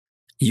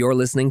You're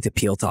listening to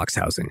Peel Talks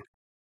Housing,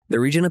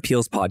 the Region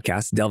Appeals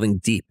podcast delving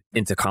deep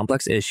into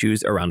complex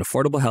issues around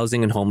affordable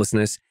housing and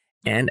homelessness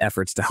and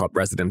efforts to help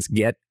residents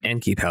get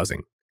and keep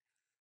housing.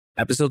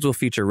 Episodes will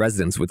feature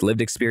residents with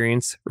lived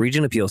experience,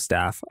 Region Appeals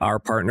staff, our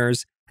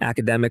partners,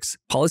 academics,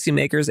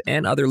 policymakers,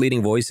 and other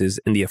leading voices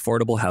in the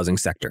affordable housing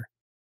sector.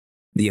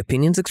 The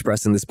opinions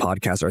expressed in this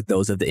podcast are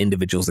those of the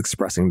individuals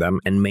expressing them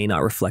and may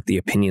not reflect the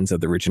opinions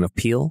of the Region of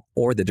Peel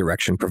or the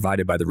direction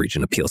provided by the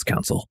Region Appeals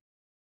Council.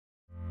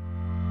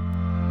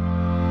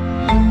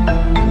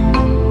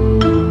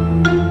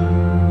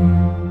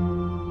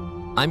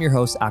 I'm your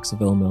host, Axel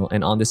Villamil,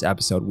 and on this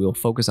episode, we'll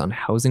focus on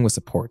housing with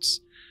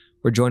supports.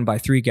 We're joined by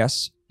three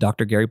guests,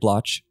 Dr. Gary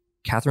Bloch,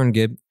 Catherine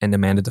Gibb, and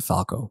Amanda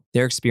DeFalco.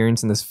 Their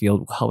experience in this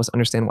field will help us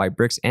understand why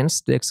bricks and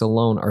sticks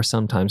alone are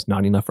sometimes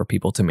not enough for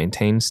people to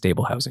maintain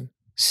stable housing.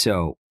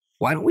 So,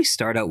 why don't we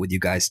start out with you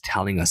guys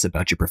telling us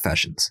about your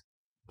professions?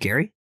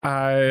 Gary?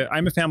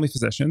 I'm a family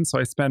physician, so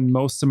I spend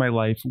most of my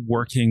life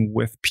working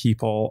with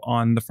people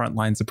on the front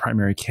lines of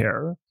primary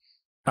care.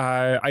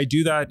 I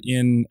do that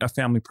in a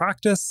family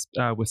practice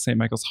with St.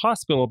 Michael's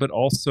Hospital, but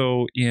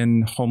also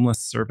in homeless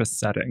service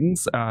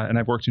settings. And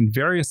I've worked in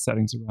various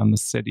settings around the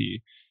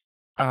city.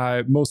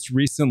 Most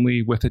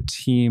recently with a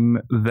team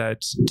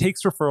that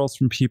takes referrals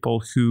from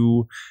people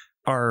who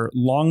are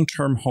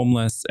long-term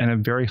homeless and have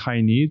very high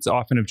needs,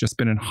 often have just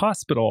been in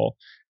hospital,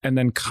 and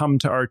then come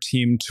to our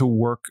team to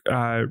work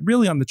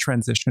really on the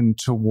transition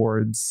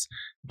towards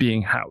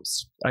being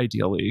housed,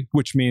 ideally,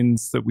 which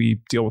means that we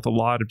deal with a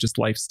lot of just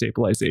life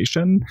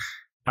stabilization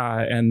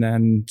and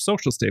then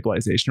social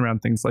stabilization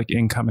around things like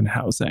income and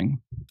housing.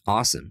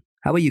 Awesome.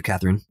 How about you,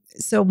 Catherine?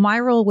 So my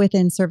role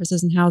within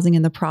services and housing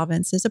in the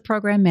province is a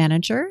program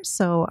manager.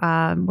 So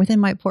within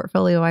my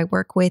portfolio, I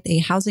work with a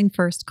Housing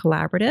First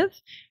collaborative.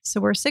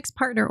 So we're 6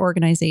 partner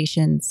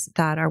organizations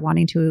that are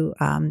wanting to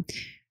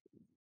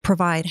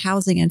provide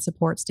housing and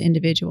supports to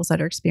individuals that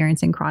are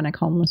experiencing chronic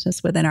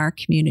homelessness within our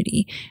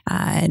community.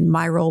 And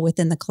my role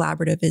within the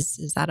collaborative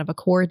is that of a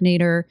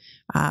coordinator,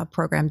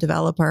 program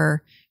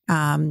developer.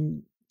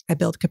 I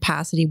build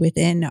capacity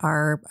within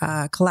our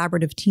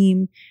collaborative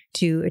team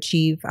to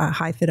achieve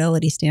high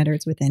fidelity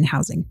standards within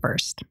Housing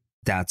First.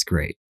 That's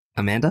great.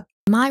 Amanda?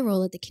 My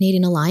role at the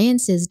Canadian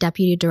Alliance is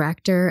Deputy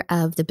Director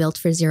of the Built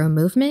for Zero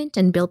movement.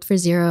 And Built for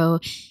Zero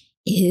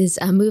is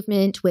a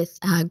movement with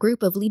a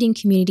group of leading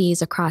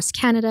communities across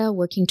Canada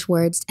working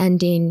towards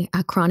ending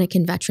chronic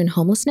and veteran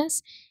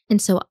homelessness.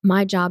 And so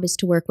my job is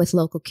to work with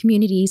local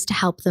communities to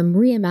help them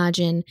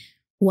reimagine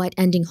what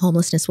ending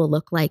homelessness will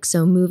look like.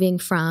 So moving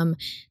from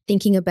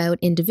thinking about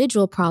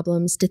individual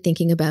problems to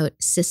thinking about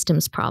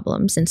systems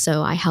problems. And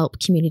so I help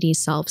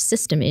communities solve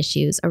system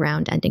issues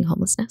around ending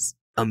homelessness.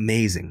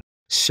 Amazing.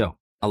 So,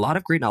 a lot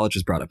of great knowledge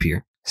was brought up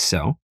here.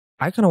 So,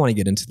 I kind of want to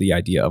get into the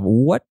idea of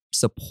what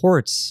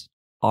supports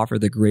offer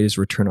the greatest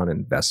return on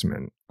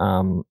investment.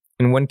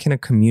 And when can a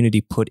community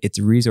put its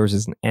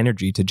resources and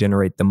energy to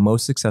generate the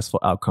most successful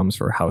outcomes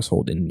for a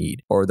household in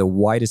need, or the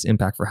widest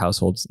impact for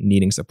households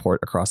needing support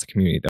across the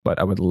community? But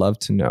I would love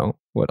to know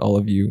what all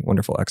of you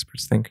wonderful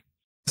experts think.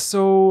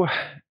 So,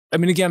 I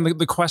mean, again,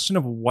 the question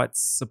of what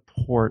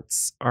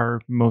supports are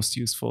most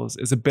useful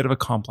is a bit of a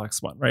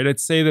complex one, right? I'd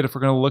say that if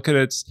we're going to look at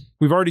it,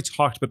 we've already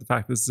talked about the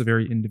fact that this is a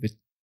very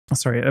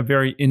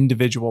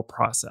individual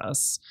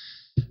process.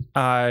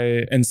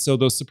 And so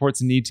those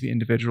supports need to be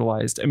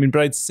individualized. I mean,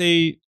 but I'd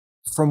say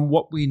from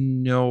what we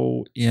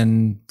know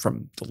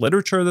from the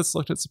literature that's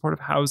looked at supportive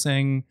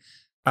housing,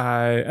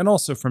 and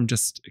also from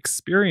just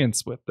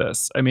experience with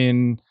this, I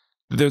mean,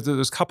 there's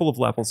a couple of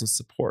levels of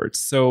support.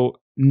 So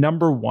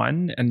number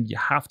one, and you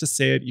have to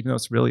say it even though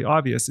it's really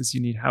obvious, is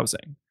you need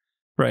housing,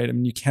 right? I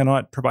mean, you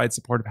cannot provide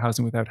supportive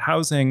housing without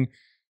housing.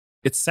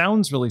 It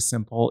sounds really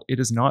simple. It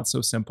is not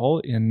so simple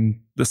in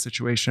the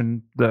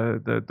situation,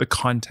 the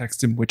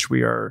context in which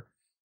we are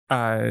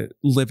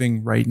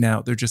living right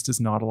now. There just is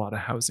not a lot of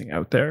housing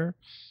out there.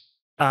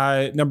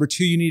 Number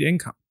two, you need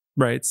income,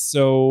 right?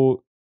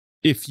 So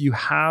if you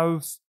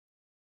have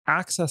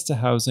access to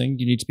housing,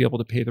 you need to be able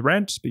to pay the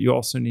rent, but you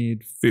also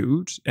need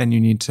food and you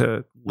need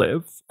to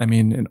live. I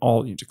mean,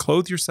 you need to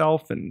clothe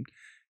yourself and,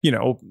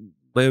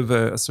 live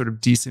a sort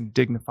of decent,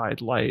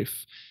 dignified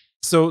life.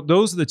 So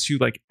those are the two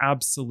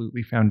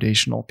absolutely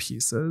foundational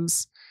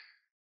pieces.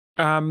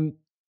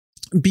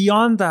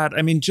 Beyond that,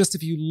 I mean, just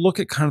if you look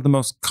at kind of the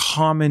most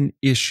common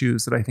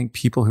issues that I think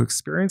people who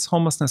experience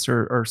homelessness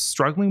are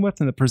struggling with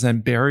and that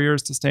present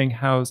barriers to staying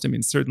housed, I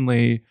mean,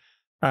 certainly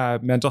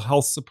mental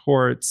health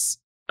supports,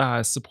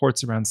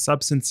 supports around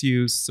substance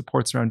use,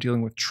 supports around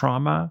dealing with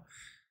trauma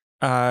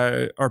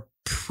are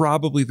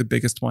probably the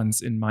biggest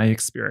ones in my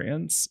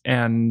experience.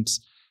 And,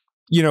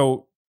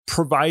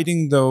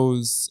 providing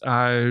those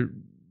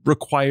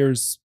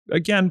requires,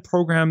 again,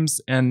 programs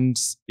and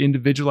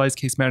individualized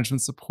case management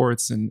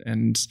supports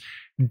and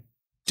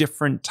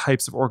different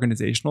types of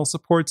organizational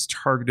supports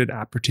targeted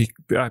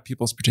at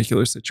people's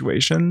particular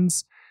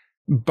situations,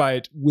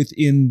 but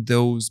within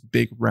those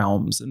big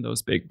realms and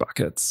those big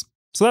buckets.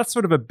 So that's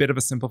sort of a bit of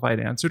a simplified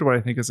answer to what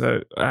I think is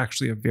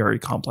actually a very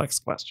complex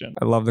question.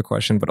 I love the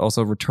question, but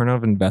also return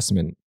on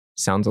investment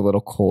sounds a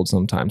little cold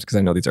sometimes because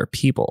I know these are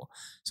people.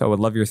 So I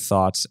would love your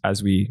thoughts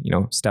as we,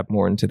 step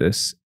more into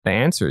this. The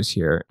answers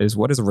here is,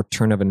 what does a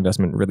return of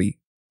investment really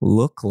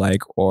look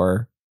like?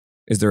 Or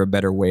is there a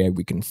better way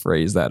we can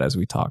phrase that as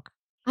we talk?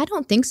 I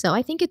don't think so.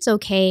 I think it's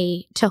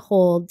okay to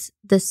hold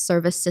the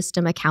service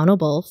system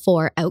accountable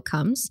for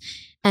outcomes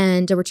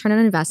and a return on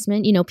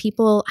investment.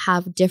 People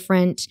have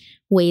different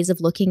ways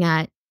of looking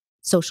at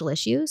social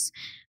issues.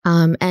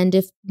 And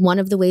if one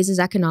of the ways is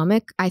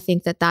economic, I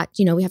think that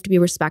we have to be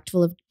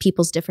respectful of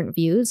people's different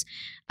views.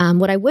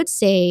 What I would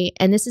say,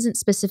 and this isn't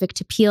specific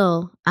to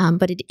Peel,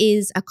 but it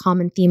is a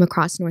common theme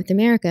across North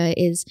America,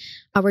 is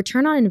a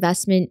return on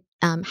investment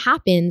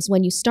happens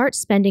when you start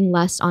spending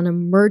less on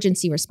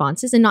emergency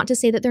responses. And not to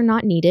say that they're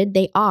not needed,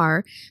 they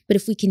are. But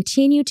if we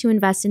continue to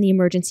invest in the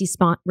emergency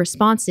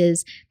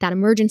responses, that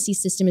emergency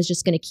system is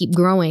just going to keep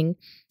growing.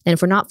 And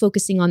if we're not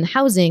focusing on the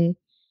housing,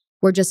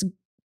 we're just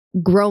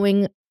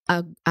growing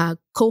a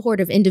cohort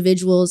of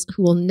individuals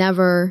who will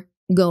never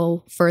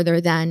go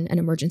further than an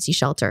emergency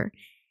shelter.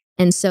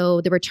 And so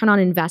the return on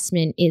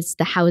investment is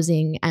the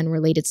housing and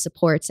related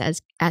supports,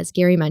 as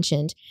Gary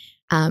mentioned.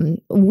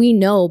 We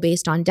know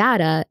based on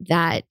data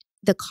that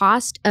the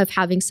cost of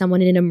having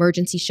someone in an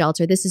emergency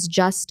shelter, this is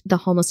just the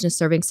homelessness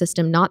serving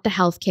system, not the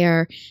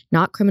healthcare,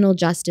 not criminal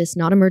justice,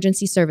 not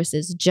emergency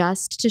services,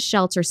 just to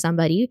shelter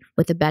somebody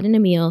with a bed and a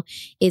meal,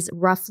 is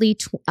roughly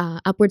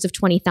upwards of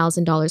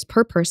 $20,000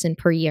 per person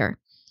per year.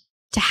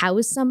 To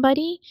house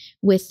somebody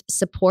with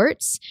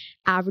supports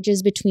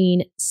averages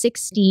between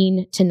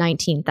 $16,000 to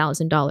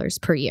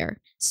 $19,000 per year.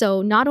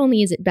 So not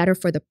only is it better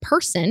for the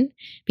person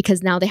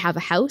because now they have a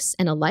house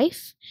and a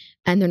life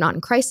and they're not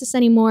in crisis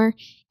anymore,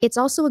 it's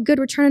also a good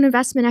return on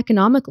investment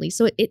economically.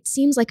 So it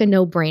seems like a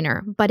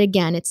no-brainer. But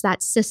again, it's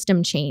that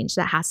system change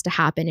that has to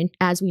happen. And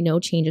as we know,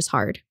 change is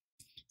hard.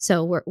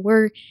 So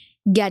we're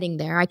getting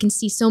there. I can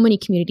see so many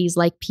communities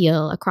like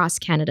Peel across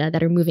Canada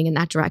that are moving in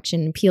that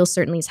direction. Peel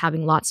certainly is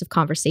having lots of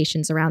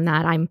conversations around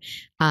that. I'm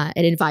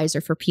an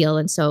advisor for Peel,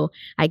 and so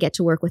I get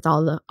to work with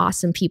all the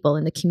awesome people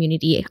in the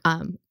community,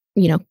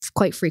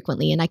 quite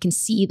frequently, and I can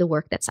see the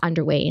work that's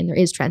underway, and there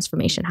is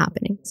transformation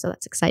happening. So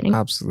that's exciting.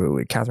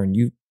 Absolutely. Catherine,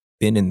 you've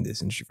been in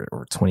this industry for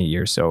over 20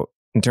 years. So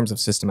in terms of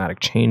systematic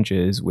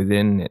changes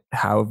within it,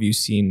 how have you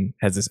seen,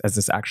 has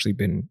this actually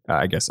been,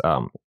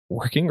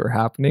 working or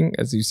happening?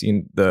 As you've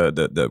seen,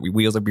 the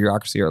wheels of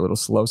bureaucracy are a little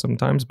slow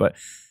sometimes, but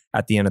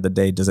at the end of the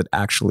day, does it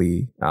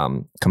actually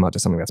come out to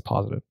something that's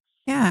positive?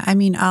 Yeah, I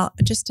mean,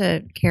 just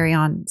to carry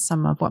on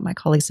some of what my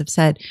colleagues have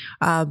said,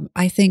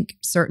 I think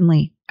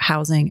certainly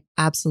housing,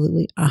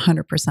 absolutely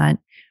 100%.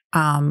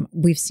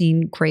 We've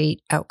seen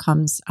great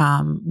outcomes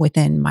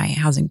within my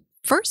Housing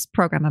First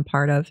program I'm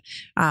part of.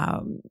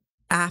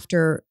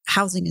 After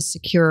housing is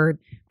secured,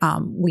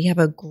 we have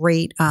a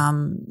great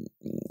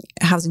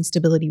housing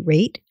stability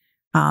rate.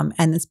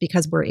 And it's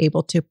because we're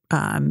able to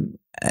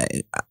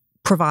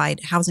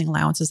provide housing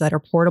allowances that are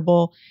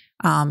portable.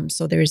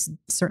 So there's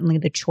certainly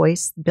the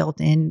choice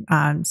built in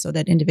so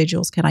that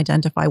individuals can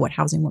identify what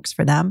housing works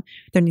for them.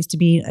 There needs to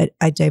be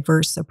a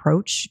diverse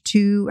approach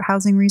to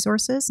housing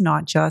resources,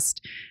 not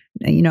just,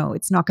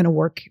 it's not going to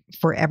work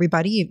for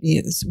everybody.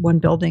 It's one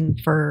building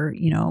for,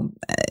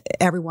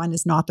 everyone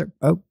is not the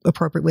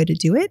appropriate way to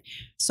do it.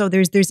 So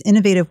there's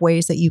innovative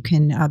ways that you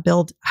can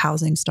build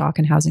housing stock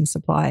and housing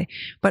supply,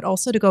 but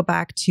also to go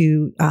back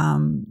to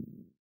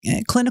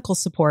clinical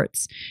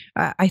supports.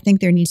 I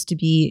think there needs to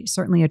be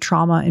certainly a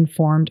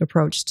trauma-informed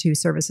approach to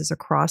services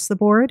across the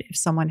board. If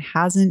someone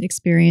hasn't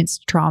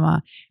experienced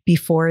trauma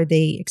before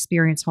they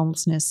experience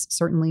homelessness,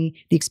 certainly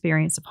the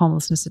experience of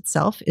homelessness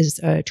itself is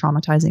a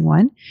traumatizing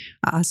one.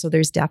 So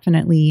there's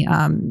definitely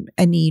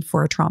a need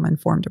for a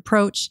trauma-informed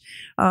approach.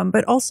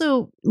 But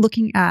also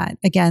looking at,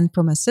 again,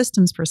 from a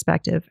systems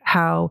perspective,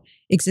 how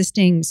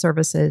existing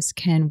services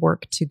can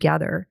work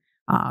together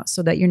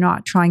so that you're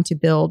not trying to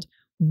build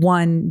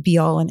one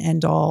be-all and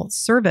end-all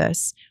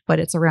service, but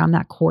it's around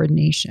that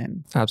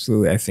coordination.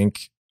 Absolutely. I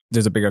think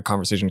there's a bigger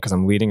conversation because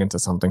I'm leading into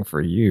something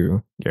for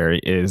you, Gary,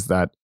 is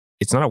that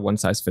it's not a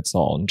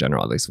one-size-fits-all in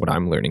general, at least what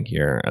I'm learning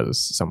here as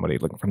somebody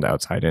looking from the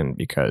outside in,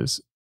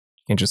 because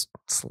you can just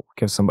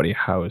give somebody a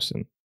house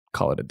and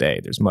call it a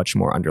day. There's much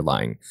more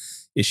underlying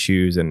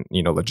issues and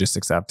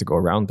logistics that have to go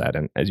around that.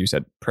 And as you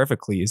said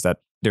perfectly, is that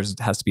there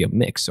has to be a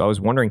mix. So I was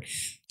wondering,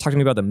 talk to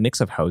me about the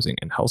mix of housing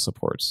and health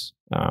supports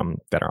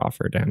that are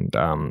offered, and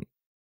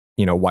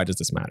why does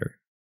this matter?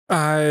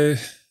 I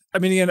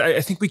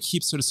think we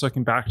keep sort of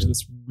circling back to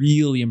this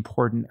really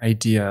important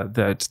idea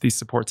that these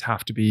supports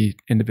have to be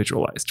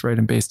individualized, right,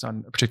 and based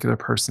on a particular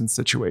person's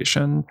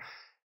situation.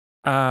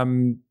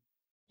 For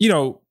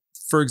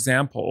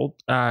example,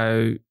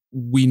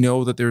 we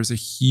know that there's a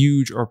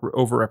huge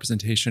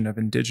overrepresentation of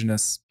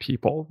Indigenous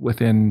people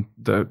within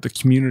the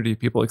community of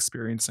people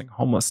experiencing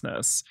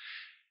homelessness.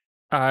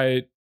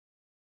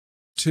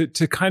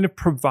 To kind of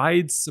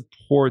provide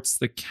supports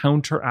that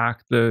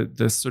counteract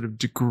the sort of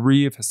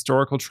degree of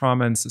historical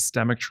trauma and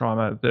systemic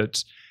trauma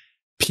that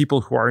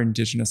people who are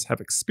Indigenous have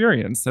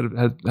experienced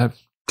that have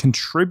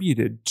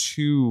contributed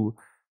to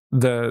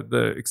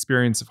the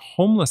experience of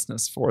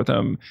homelessness for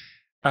them,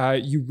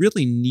 you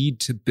really need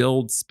to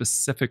build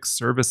specific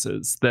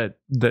services that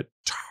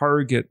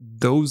target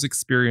those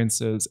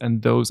experiences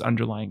and those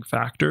underlying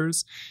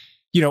factors.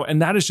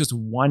 And that is just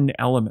one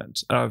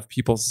element of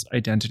people's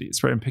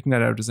identities, right? I'm picking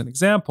that out as an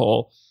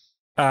example.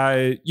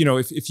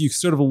 If you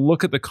sort of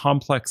look at the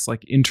complex,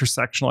 like,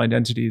 intersectional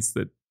identities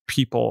that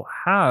people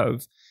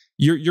have,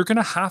 you're going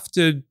to have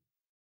to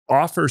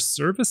offer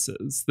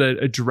services that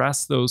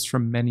address those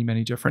from many,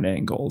 many different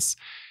angles.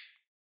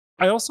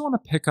 I also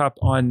want to pick up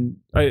on,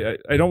 I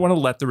don't want to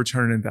let the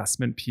return on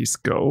investment piece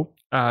go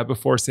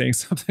before saying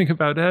something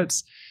about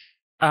it.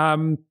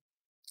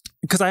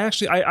 Because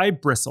I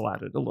bristle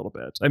at it a little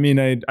bit. I mean,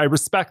 I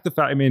respect the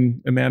fact,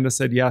 Amanda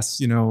said, yes,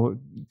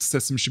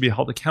 systems should be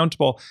held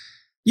accountable.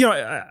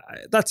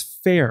 That's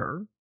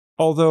fair.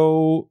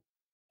 Although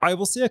I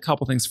will say a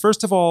couple things.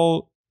 First of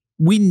all,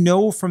 we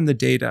know from the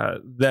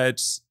data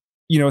that,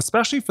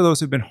 especially for those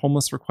who've been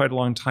homeless for quite a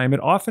long time, it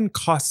often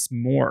costs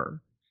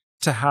more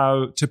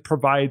to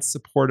provide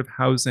supportive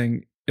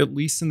housing, at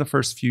least in the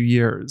first few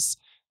years,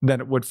 than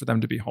it would for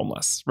them to be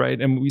homeless, right?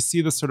 And we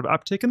see this sort of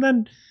uptick. And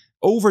then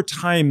over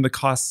time, the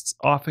costs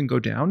often go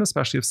down,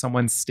 especially if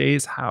someone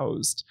stays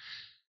housed.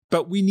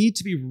 But we need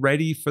to be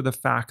ready for the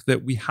fact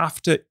that we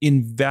have to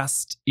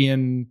invest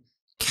in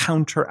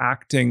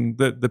counteracting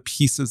the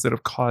pieces that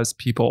have caused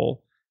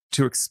people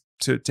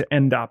to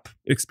end up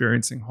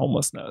experiencing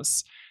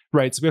homelessness,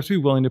 right? So we have to be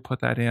willing to put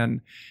that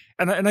in.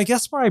 And I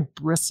guess where I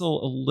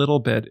bristle a little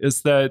bit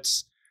is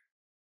that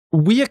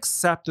we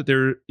accept that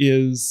there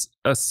is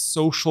a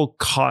social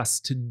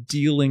cost to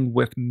dealing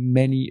with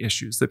many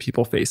issues that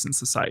people face in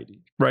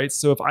society, right?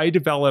 So if I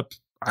develop,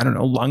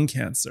 lung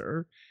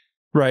cancer,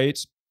 right?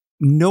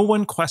 No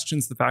one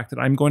questions the fact that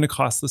I'm going to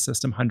cost the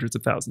system hundreds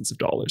of thousands of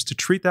dollars to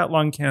treat that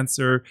lung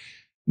cancer.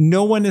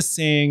 No one is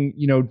saying,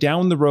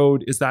 down the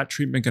road, is that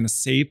treatment going to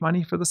save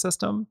money for the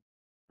system?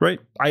 Right?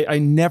 I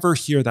never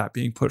hear that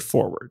being put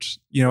forward,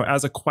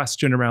 as a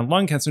question around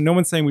lung cancer. No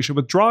one's saying we should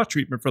withdraw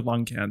treatment for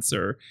lung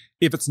cancer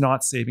if it's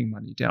not saving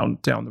money down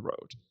the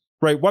road,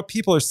 right? What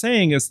people are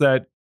saying is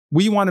that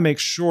we want to make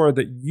sure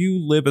that you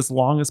live as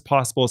long as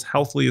possible, as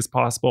healthily as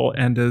possible,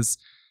 and as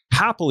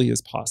happily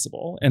as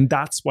possible. And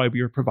that's why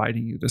we are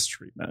providing you this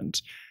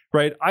treatment,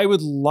 right? I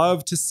would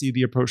love to see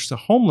the approach to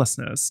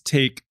homelessness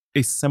take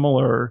a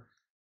similar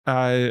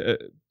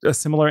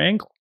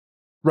angle,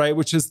 right?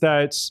 Which is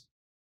that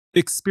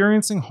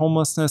experiencing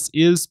homelessness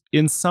is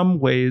in some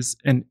ways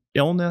an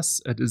illness,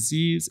 a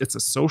disease. It's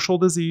a social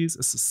disease,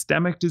 a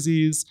systemic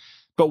disease,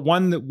 but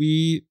one that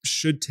we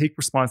should take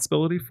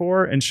responsibility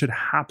for and should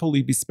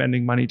happily be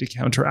spending money to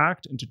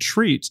counteract and to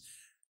treat.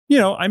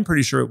 I'm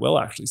pretty sure it will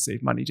actually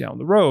save money down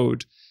the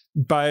road,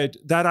 but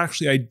that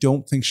actually I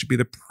don't think should be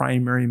the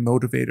primary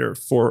motivator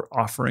for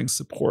offering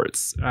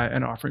supports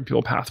and offering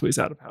people pathways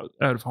out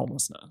of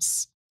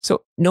homelessness.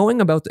 So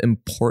knowing about the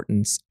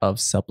importance of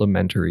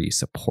supplementary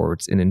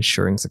supports in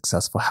ensuring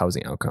successful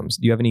housing outcomes,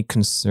 do you have any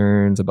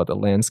concerns about the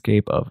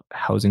landscape of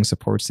housing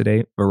supports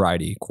today?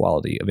 Variety,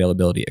 quality,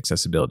 availability,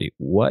 accessibility.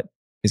 What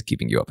is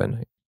keeping you up at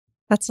night?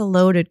 That's a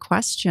loaded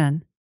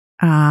question.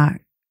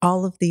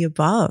 All of the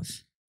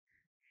above.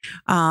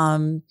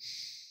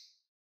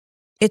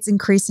 It's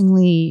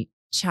increasingly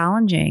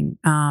challenging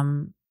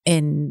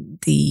in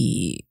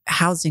the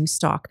housing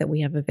stock that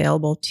we have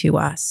available to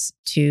us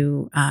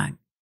to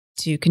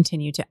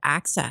continue to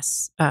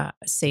access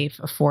safe,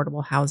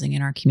 affordable housing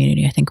in our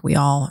community. I think we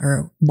all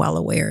are well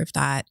aware of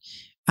that.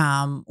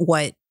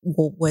 What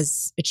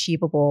was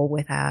achievable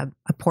with a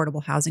portable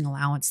housing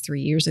allowance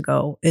 3 years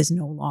ago is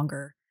no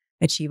longer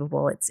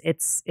achievable.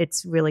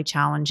 It's really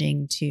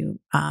challenging to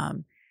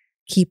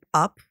keep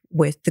up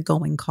with the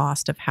going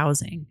cost of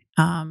housing.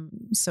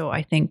 So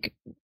I think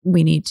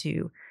we need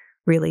to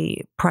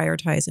really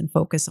prioritize and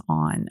focus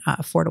on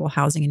affordable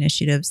housing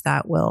initiatives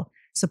that will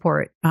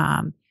support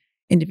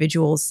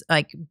individuals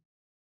like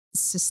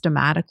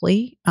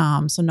systematically.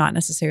 So not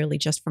necessarily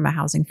just from a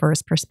housing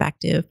first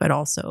perspective, but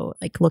also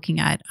like looking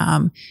at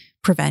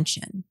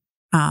prevention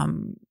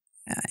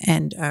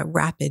and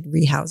rapid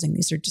rehousing.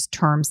 These are just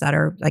terms that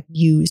are like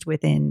used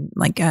within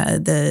like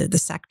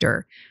the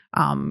sector.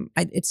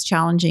 It's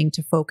challenging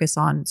to focus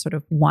on sort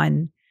of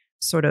one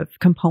sort of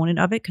component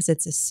of it because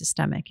it's a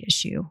systemic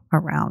issue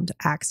around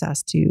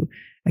access to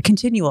a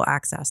continual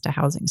access to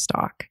housing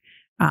stock,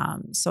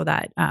 so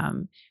that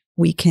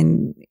we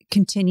can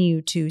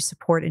continue to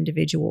support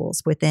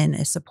individuals within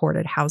a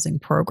supported housing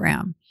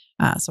program.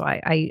 So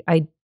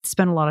I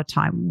spend a lot of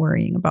time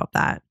worrying about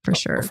that for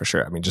sure. Oh, for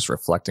sure. I mean, just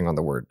reflecting on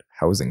the word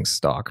housing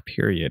stock,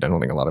 period. I don't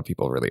think a lot of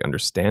people really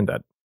understand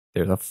that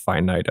there's a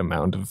finite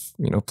amount of,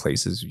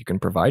 places you can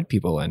provide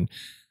people. And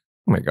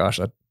oh my gosh,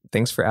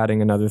 thanks for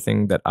adding another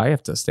thing that I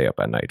have to stay up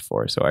at night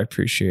for. So I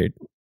appreciate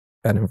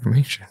that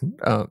information.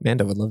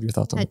 Amanda, would love your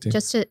thoughts on it too.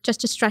 Just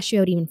to stress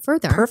you out even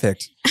further.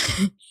 Perfect.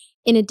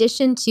 In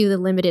addition to the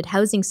limited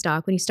housing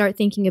stock, when you start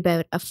thinking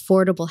about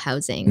affordable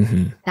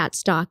housing, that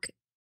stock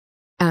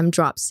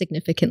drops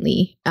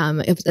significantly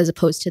as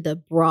opposed to the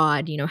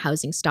broad,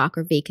 housing stock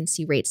or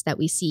vacancy rates that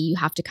we see. You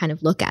have to kind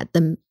of look at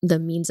the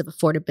means of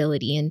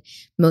affordability, and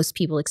most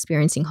people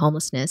experiencing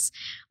homelessness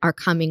are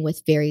coming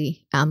with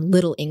very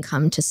little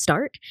income to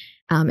start.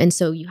 And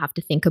so you have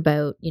to think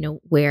about,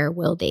 where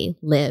will they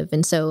live?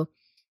 And so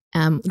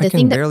I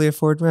can barely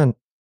afford rent.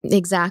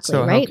 Exactly.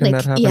 So right. How can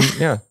that happen?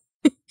 Yeah.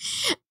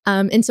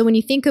 And so when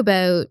you think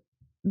about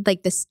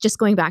like this, just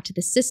going back to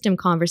the system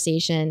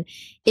conversation,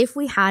 if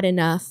we had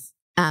enough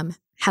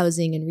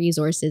housing and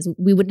resources,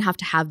 we wouldn't have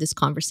to have this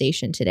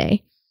conversation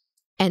today.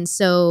 And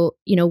so,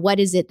 what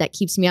is it that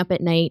keeps me up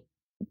at night?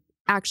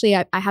 Actually,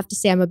 I have to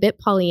say I'm a bit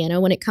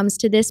Pollyanna when it comes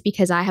to this,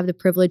 because I have the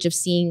privilege of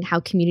seeing how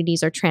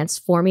communities are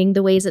transforming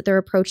the ways that they're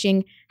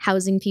approaching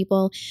housing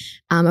people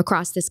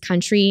across this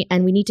country.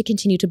 And we need to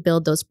continue to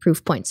build those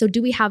proof points. So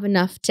do we have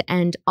enough to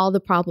end all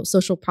the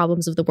social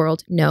problems of the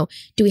world? No.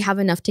 Do we have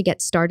enough to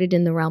get started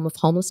in the realm of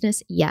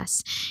homelessness?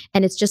 Yes.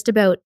 And it's just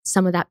about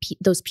some of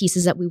those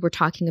pieces that we were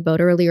talking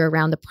about earlier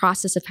around the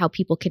process of how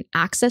people can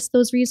access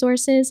those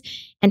resources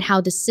and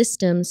how the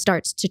system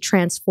starts to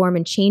transform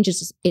and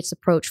changes its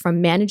approach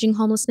from managing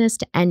homelessness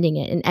to ending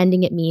it. And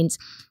ending it means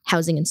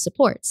housing and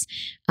supports.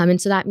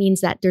 And so that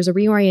means that there's a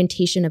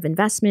reorientation of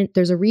investment.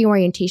 There's a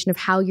reorientation of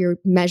how you're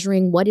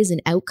measuring what is an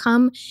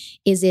outcome.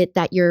 Is it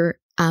that you're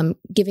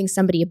giving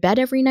somebody a bed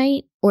every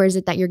night, or is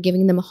it that you're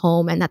giving them a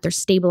home and that they're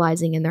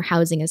stabilizing in their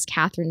housing? As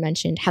Catherine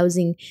mentioned,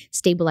 housing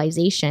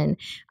stabilization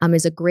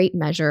is a great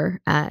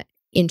measure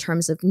in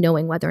terms of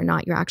knowing whether or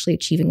not you're actually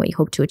achieving what you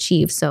hope to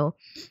achieve. So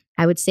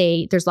I would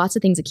say there's lots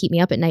of things that keep me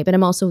up at night, but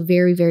I'm also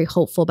very, very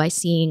hopeful by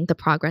seeing the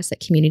progress that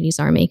communities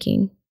are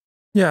making.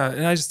 Yeah.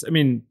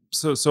 And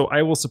so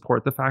I will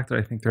support the fact that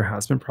I think there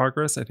has been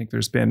progress. I think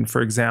there's been,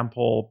 for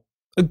example,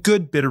 a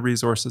good bit of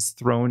resources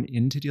thrown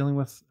into dealing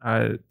with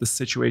the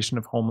situation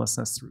of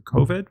homelessness through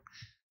COVID.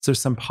 So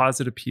there's some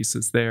positive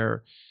pieces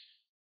there.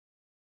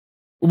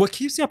 What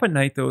keeps me up at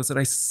night, though, is that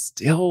I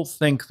still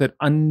think that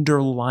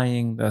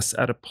underlying this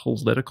at a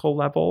political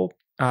level,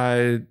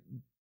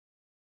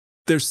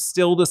 there's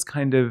still this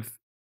kind of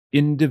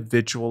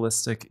individual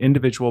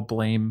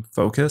blame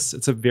focus.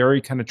 It's a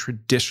very kind of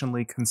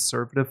traditionally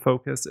conservative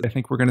focus. I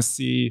think we're going to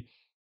see,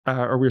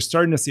 or we're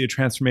starting to see, a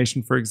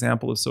transformation, for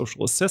example, of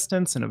social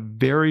assistance in a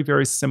very,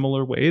 very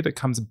similar way that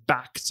comes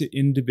back to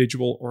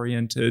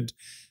individual-oriented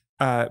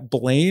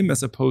blame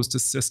as opposed to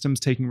systems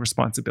taking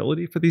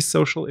responsibility for these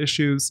social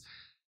issues.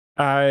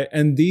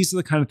 And these are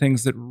the kind of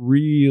things that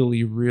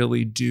really,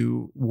 really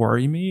do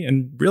worry me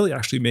and really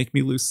actually make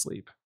me lose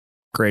sleep.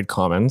 Great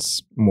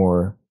comments.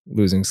 More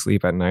losing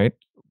sleep at night.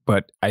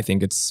 But I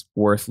think it's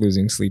worth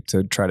losing sleep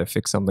to try to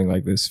fix something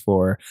like this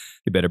for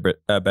the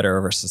better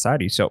of our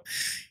society. So,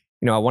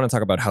 I want to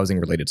talk about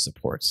housing-related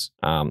supports.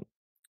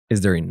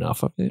 Is there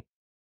enough of it?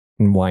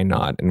 And why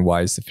not? And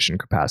why is sufficient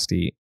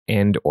capacity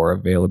and or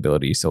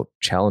availability so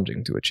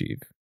challenging to achieve?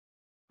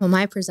 Well,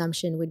 my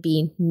presumption would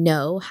be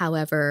no.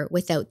 However,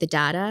 without the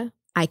data,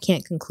 I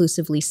can't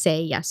conclusively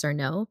say yes or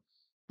no.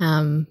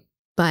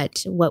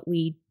 But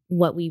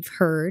what we've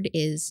heard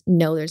is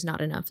no, there's not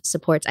enough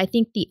supports. I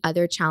think the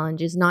other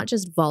challenge is not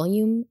just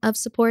volume of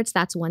supports.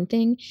 That's one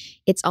thing.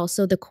 It's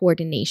also the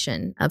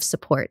coordination of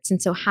supports.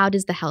 And so how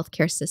does the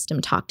healthcare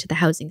system talk to the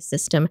housing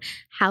system?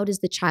 How does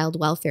the child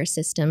welfare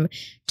system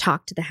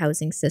talk to the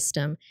housing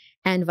system,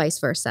 and vice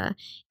versa?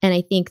 And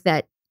I think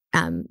that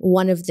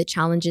one of the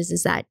challenges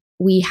is that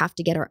we have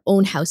to get our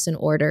own house in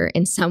order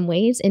in some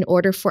ways in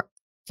order for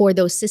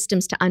those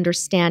systems to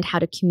understand how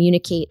to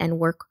communicate and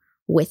work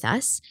with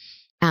us.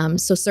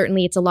 So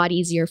certainly it's a lot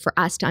easier for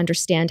us to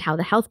understand how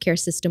the healthcare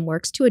system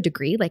works to a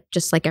degree,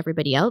 just like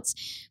everybody else.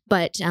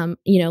 But,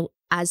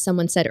 as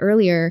someone said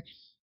earlier,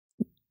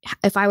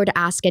 if I were to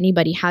ask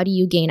anybody, how do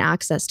you gain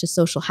access to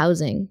social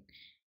housing?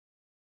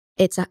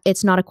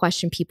 It's not a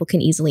question people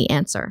can easily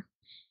answer.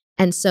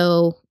 And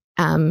so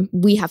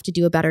we have to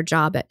do a better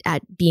job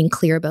at being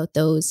clear about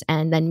those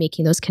and then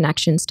making those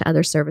connections to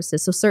other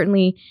services. So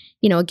certainly,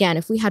 again,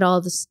 if we had all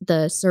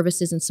the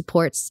services and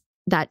supports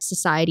that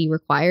society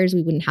requires,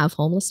 we wouldn't have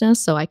homelessness.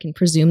 So I can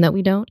presume that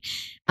we don't.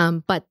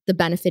 But the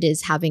benefit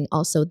is having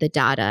also the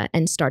data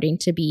and starting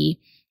to be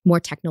more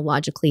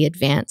technologically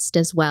advanced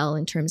as well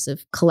in terms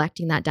of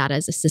collecting that data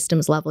as a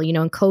systems level.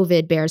 And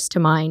COVID bears to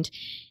mind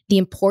the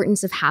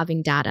importance of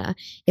having data.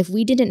 If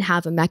we didn't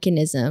have a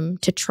mechanism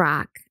to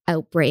track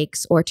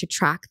outbreaks or to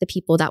track the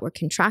people that were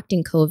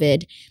contracting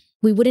COVID,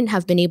 we wouldn't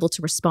have been able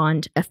to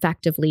respond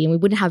effectively, and we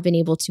wouldn't have been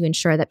able to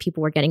ensure that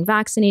people were getting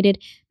vaccinated.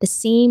 The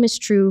same is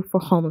true for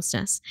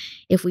homelessness.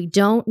 If we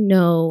don't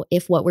know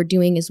if what we're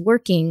doing is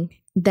working,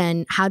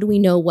 then how do we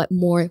know what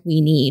more we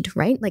need,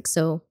 right?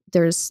 So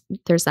there's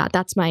that.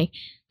 That's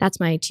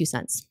my 2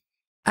 cents.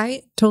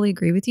 I totally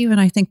agree with you. And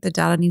I think the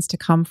data needs to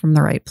come from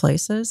the right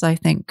places. I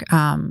think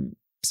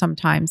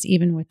sometimes,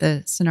 even with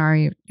the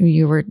scenario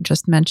you were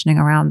just mentioning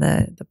around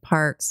the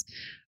parks,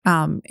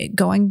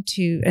 going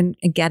to and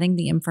getting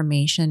the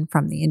information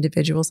from the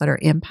individuals that are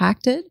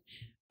impacted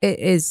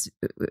is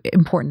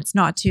important. It's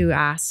not to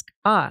ask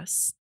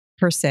us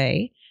per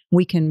se,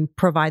 we can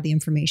provide the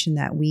information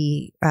that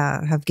we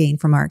have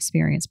gained from our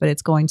experience, but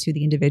it's going to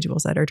the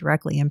individuals that are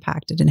directly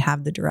impacted and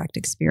have the direct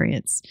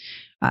experience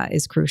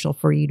is crucial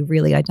for you to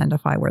really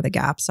identify where the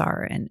gaps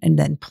are and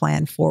then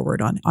plan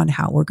forward on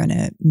how we're going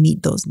to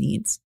meet those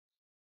needs.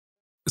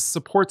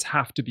 Supports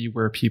have to be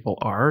where people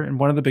are. And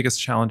one of the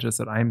biggest challenges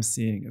that I'm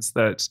seeing is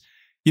that,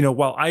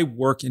 while I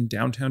work in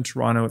downtown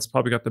Toronto, it's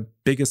probably got the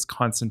biggest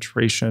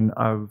concentration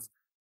of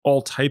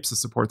all types of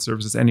support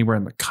services anywhere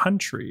in the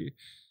country.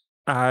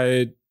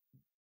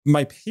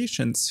 My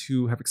patients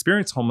who have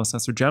experienced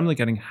homelessness are generally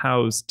getting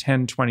housed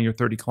 10, 20, or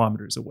 30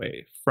 kilometers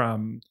away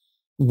from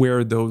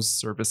where those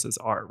services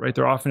are, right?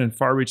 They're often in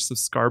far reaches of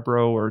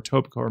Scarborough or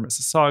Etobicoke or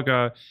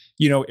Mississauga,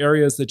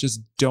 areas that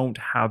just don't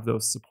have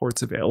those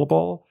supports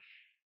available,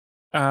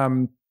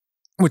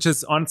 which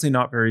is honestly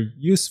not very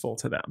useful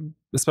to them,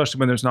 especially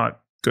when there's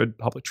not good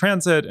public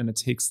transit and it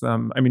takes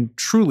them,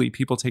 truly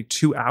people take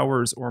 2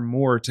 hours or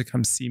more to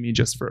come see me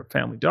just for a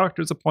family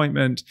doctor's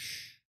appointment.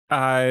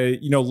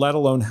 Let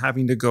alone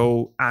having to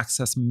go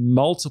access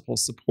multiple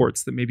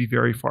supports that may be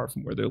very far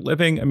from where they're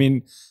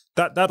living.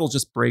 That'll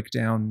just break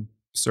down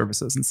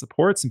services and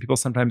supports, and people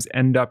sometimes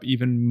end up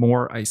even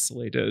more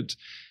isolated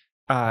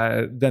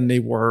than they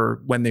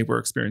were when they were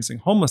experiencing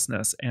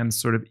homelessness and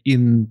sort of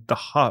in the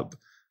hub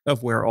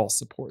of where all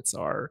supports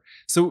are.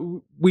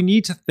 So we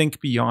need to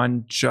think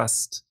beyond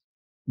just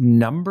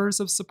numbers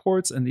of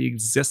supports and the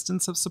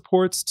existence of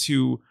supports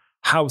to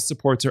how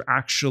supports are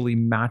actually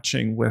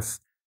matching with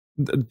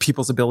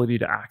people's ability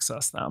to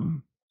access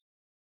them.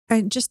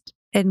 And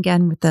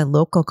again, with the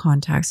local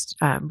context,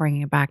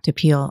 bringing it back to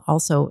Peel,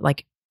 also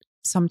like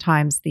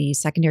sometimes the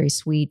secondary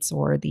suites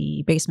or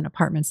the basement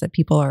apartments that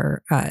people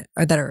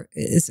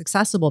is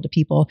accessible to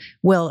people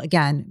will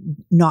again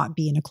not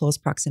be in a close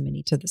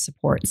proximity to the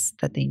supports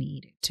that they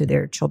need, to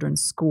their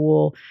children's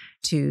school,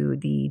 to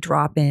the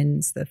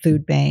drop-ins, the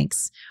food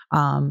banks.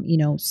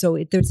 So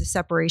there's a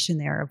separation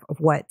there of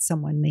what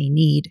someone may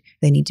need.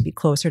 They need to be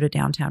closer to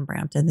downtown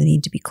Brampton. They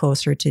need to be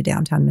closer to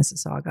downtown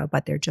Mississauga,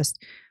 but they're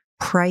just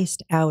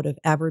priced out of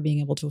ever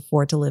being able to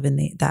afford to live in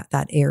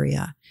that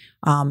area.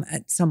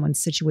 Someone's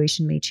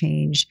situation may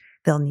change.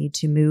 They'll need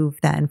to move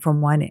then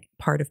from one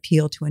part of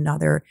Peel to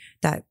another.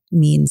 That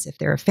means if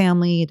they're a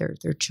family,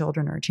 their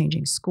children are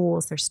changing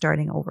schools, they're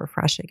starting over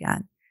fresh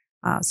again.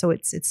 So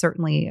it's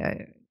certainly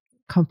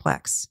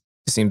complex.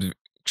 It seems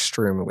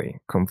extremely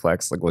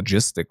complex, like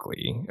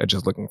logistically,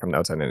 just looking from the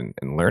outside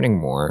and learning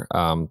more.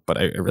 But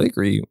I really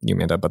agree with you,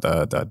 Amanda, but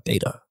the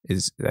data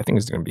I think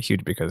is going to be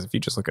huge, because if you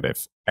just look at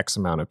if X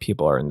amount of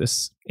people are in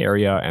this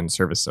area and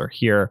services are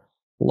here,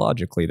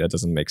 logically, that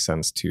doesn't make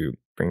sense to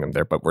bring them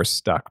there. But we're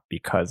stuck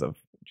because of,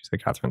 just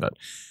like Catherine, that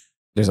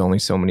there's only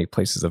so many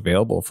places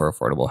available for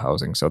affordable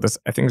housing. So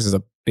I think this is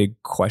a big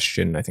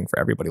question, I think, for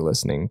everybody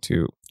listening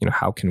to,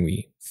 how can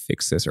we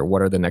fix this, or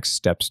what are the next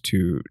steps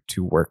to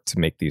work to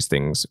make these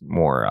things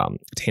more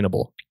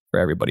attainable for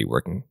everybody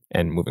working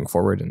and moving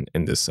forward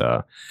in this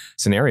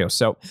scenario.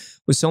 So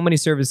with so many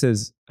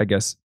services, I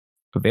guess,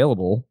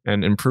 available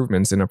and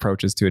improvements in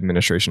approaches to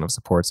administration of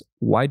supports,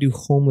 why do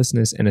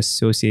homelessness and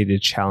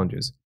associated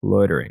challenges,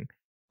 loitering,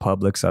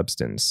 public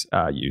substance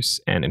use,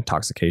 and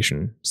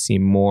intoxication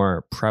seem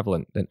more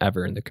prevalent than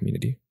ever in the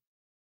community?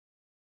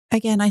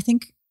 Again, I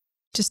think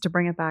just to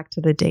bring it back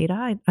to the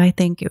data, I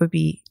think it would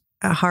be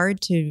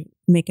hard to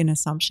make an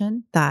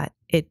assumption that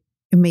it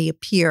may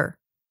appear,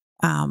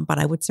 but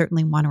I would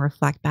certainly want to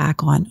reflect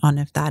back on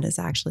if that is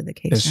actually the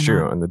case. It's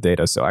true on the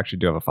data. So I actually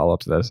do have a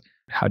follow-up to this.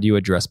 How do you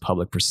address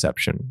public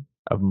perception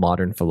of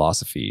modern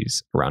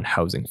philosophies around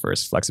housing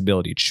first,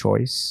 flexibility,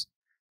 choice,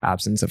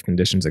 absence of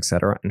conditions,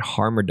 etc., and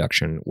harm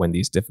reduction when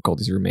these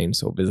difficulties remain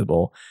so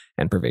visible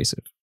and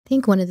pervasive? I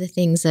think one of the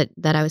things that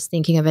I was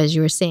thinking of as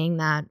you were saying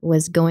that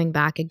was going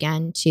back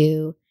again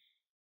to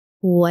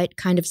what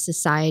kind of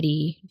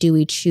society do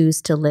we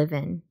choose to live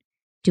in?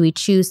 Do we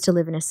choose to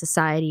live in a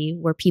society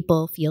where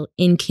people feel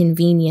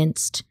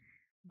inconvenienced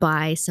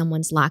by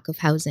someone's lack of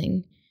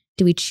housing?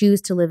 Do we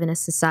choose to live in a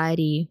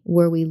society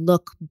where we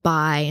look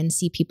by and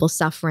see people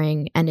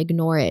suffering and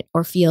ignore it,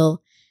 or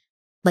feel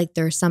like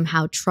they're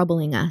somehow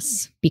troubling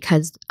us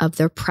because of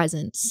their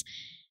presence?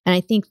 And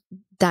I think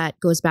that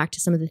goes back to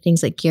some of the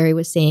things that Gary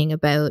was saying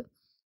about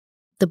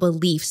the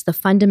beliefs, the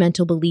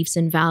fundamental beliefs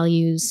and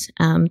values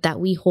that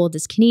we hold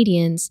as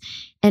Canadians,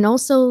 and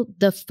also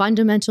the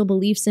fundamental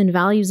beliefs and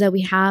values that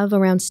we have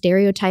around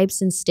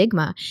stereotypes and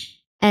stigma.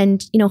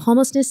 And,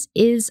 homelessness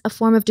is a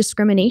form of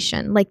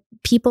discrimination. Like,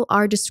 people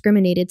are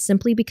discriminated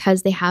simply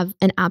because they have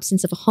an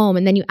absence of a home.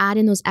 And then you add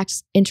in those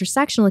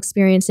intersectional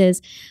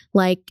experiences,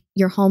 like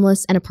you're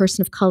homeless and a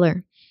person of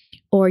color,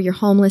 or you're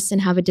homeless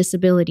and have a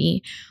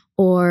disability,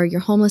 or you're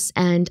homeless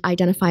and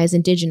identify as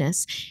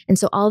Indigenous. And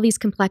so all these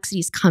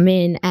complexities come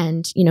in,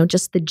 and,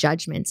 just the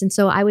judgments. And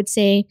so I would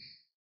say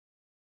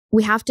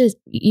we have to,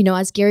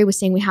 as Gary was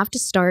saying, we have to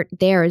start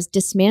there, is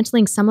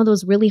dismantling some of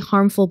those really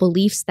harmful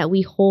beliefs that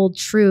we hold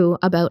true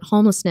about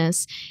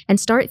homelessness, and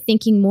start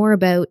thinking more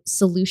about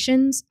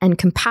solutions and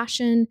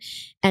compassion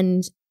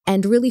and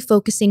and really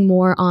focusing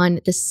more on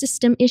the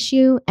system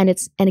issue. And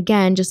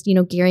again, just,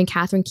 Gary and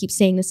Catherine keep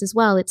saying this as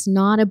well. It's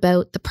not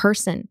about the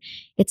person.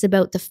 It's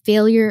about the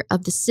failure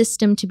of the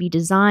system to be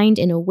designed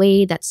in a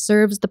way that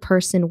serves the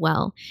person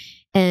well.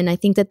 And I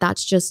think that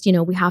that's just,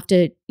 we have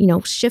to,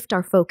 shift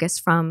our focus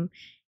from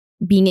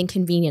being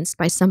inconvenienced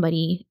by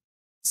somebody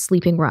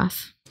sleeping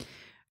rough.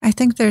 I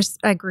think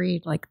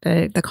agreed, like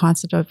the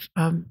concept of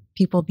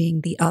people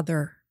being the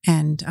other.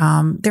 And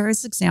there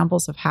is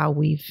examples of how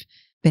we've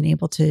been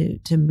able to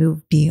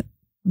move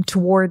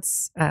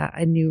towards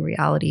a new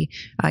reality.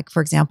 Like,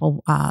 for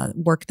example,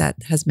 work that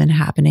has been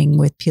happening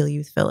with Peel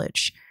Youth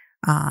Village.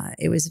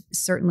 It was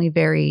certainly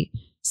very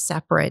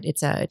separate.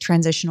 It's a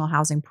transitional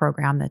housing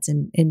program that's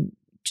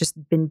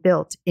just been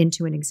built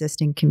into an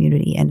existing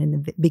community. And in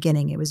the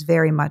beginning, it was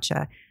very much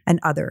an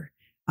other,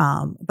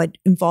 but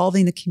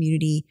involving the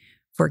community.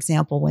 For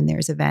example, when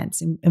there's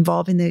events,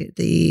 involving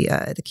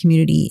the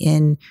community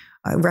in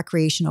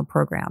recreational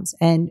programs,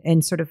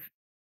 and sort of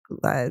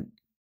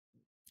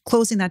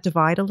closing that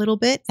divide a little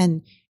bit.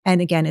 And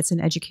again, it's an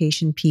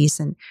education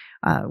piece, and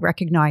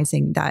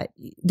recognizing that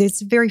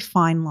there's a very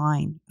fine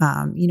line.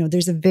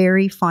 There's a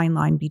very fine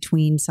line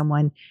between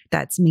someone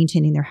that's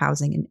maintaining their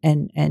housing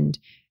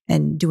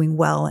and doing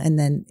well, and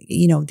then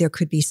there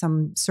could be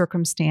some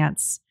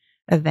circumstance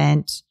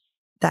event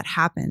that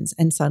happens,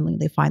 and suddenly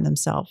they find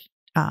themselves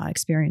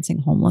experiencing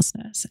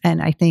homelessness.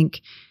 And I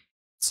think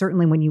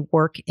certainly when you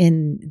work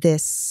in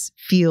this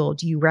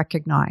field, you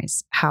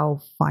recognize how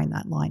fine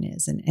that line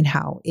is, and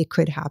how it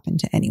could happen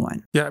to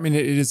anyone. Yeah, I mean,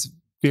 it is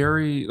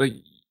very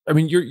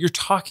you're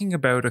talking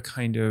about a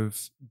kind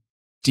of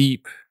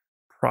deep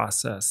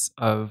process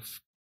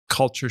of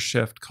culture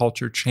shift,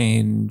 culture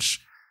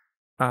change,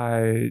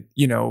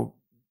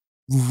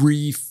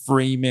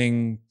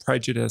 reframing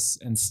prejudice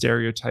and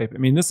stereotype. I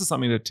mean, this is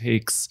something that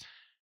takes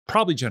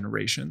probably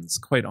generations,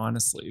 quite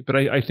honestly. But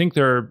I think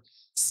there are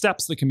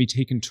steps that can be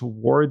taken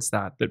towards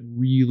that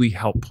really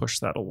help push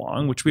that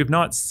along, which we have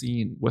not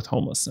seen with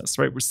homelessness,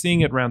 right? We're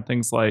seeing it around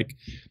things like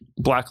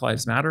Black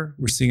Lives Matter.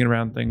 We're seeing it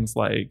around things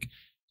like,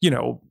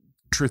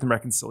 truth and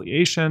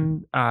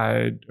reconciliation,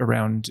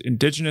 around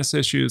Indigenous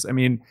issues. I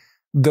mean,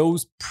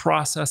 those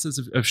processes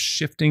of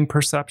shifting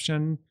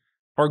perception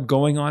are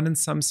going on in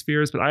some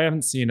spheres, but I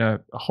haven't seen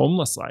a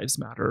homeless lives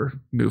matter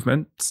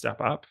movement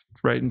step up,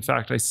 right? In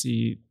fact, I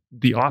see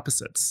the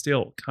opposite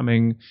still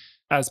coming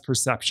as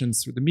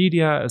perceptions through the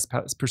media, as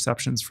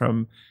perceptions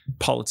from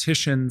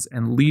politicians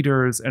and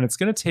leaders. And it's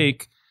going to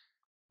take,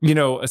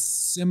 a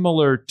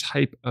similar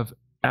type of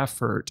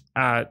effort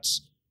at,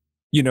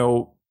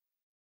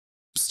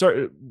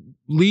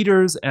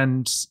 leaders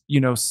and,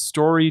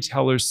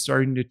 storytellers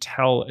starting to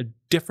tell a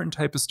different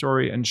type of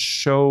story and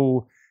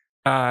show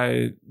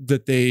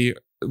that they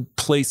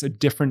place a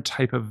different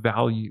type of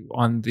value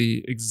on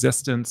the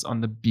existence,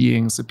 on the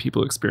beings of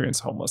people who experience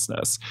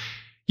homelessness.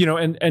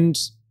 And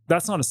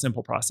that's not a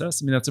simple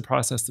process. I mean, that's a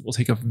process that will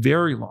take a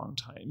very long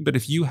time. But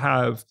if you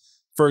have,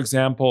 for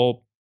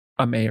example,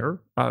 a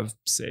mayor of,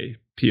 say,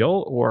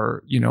 Peel,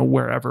 or,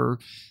 wherever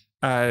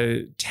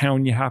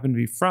town you happen to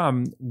be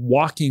from,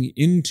 walking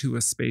into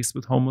a space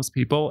with homeless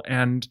people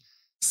and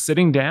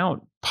sitting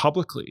down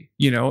publicly,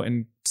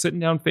 and sitting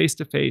down face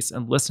to face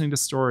and listening to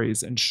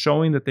stories and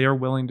showing that they are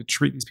willing to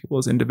treat these people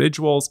as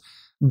individuals,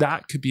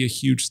 that could be a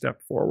huge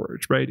step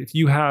forward, right? If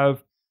you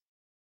have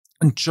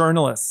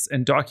journalists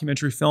and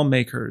documentary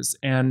filmmakers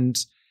and,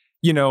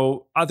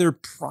 other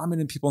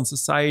prominent people in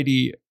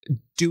society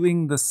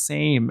doing the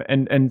same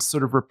and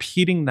sort of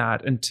repeating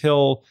that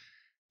until,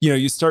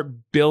 you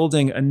start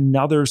building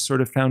another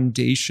sort of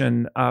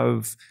foundation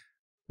of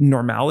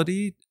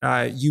normality,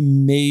 you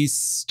may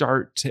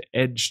start to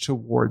edge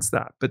towards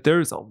that. But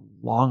there's a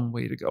long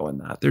way to go in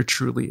that. There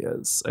truly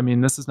is. I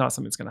mean, this is not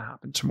something that's going to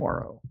happen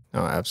tomorrow.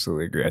 No, I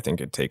absolutely agree. I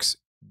think it takes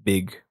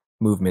big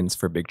movements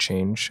for big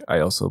change. I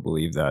also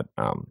believe that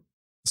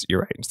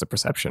you're right. It's the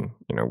perception.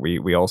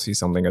 We all see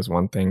something as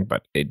one thing,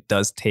 but it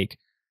does take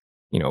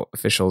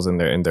officials in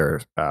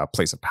their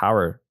place of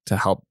power to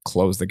help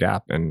close the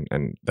gap,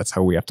 and that's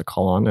how we have to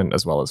call on, and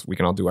as well as we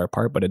can all do our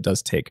part. But it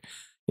does take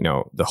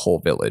the whole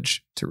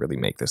village to really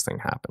make this thing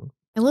happen.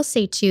 I will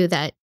say too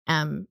that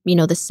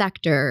the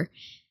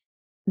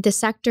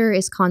sector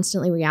is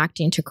constantly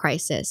reacting to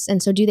crisis,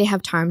 and so do they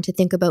have time to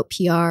think about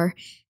PR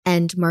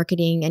and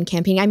marketing and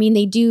campaigning? I mean,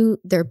 they do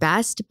their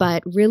best,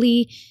 but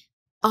really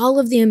all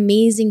of the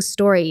amazing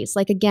stories,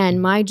 like,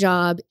 again, my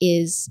job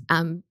is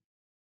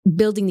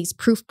building these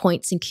proof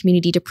points in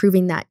community to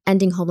proving that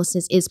ending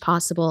homelessness is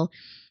possible.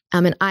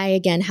 And I,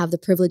 again, have the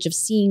privilege of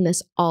seeing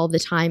this all the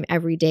time,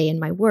 every day in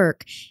my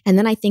work. And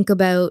then I think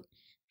about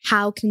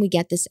how can we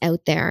get this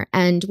out there?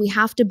 And we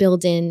have to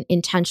build in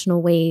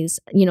intentional ways,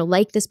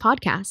 like this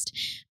podcast,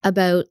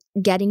 about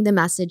getting the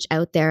message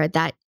out there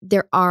that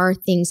there are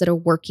things that are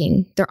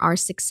working, there are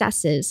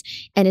successes.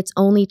 And it's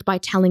only by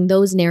telling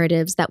those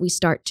narratives that we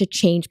start to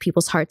change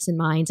people's hearts and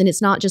minds. And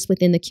it's not just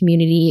within the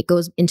community, it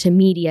goes into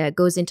media, it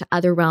goes into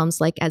other realms,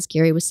 like as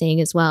Gary was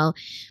saying as well.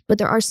 But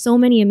there are so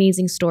many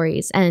amazing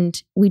stories,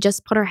 and we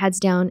just put our heads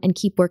down and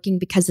keep working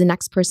because the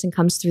next person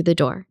comes through the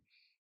door.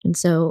 And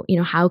so,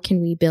 how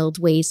can we build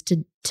ways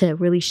to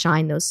really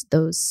shine those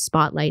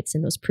spotlights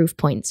and those proof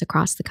points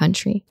across the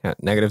country? Yeah,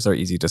 negatives are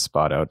easy to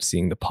spot out.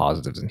 Seeing the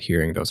positives and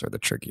hearing those are the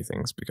tricky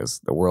things,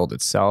 because the world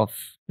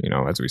itself,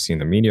 as we see in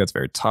the media, it's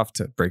very tough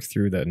to break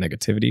through the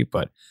negativity.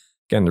 But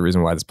again, the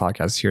reason why this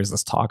podcast is here is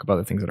let's talk about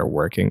the things that are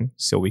working,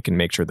 so we can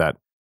make sure that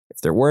if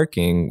they're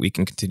working, we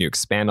can continue to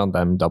expand on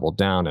them, double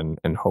down,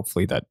 and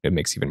hopefully that it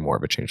makes even more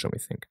of a change than we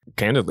think.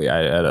 Candidly, I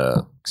had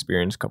a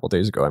experience a couple of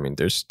days ago. I mean,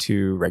 there's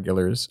 2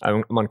 regulars.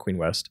 I'm on Queen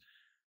West.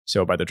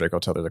 So by the Drake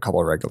Hotel, there's a couple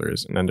of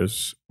regulars. And then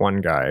there's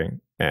one guy,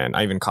 and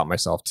I even caught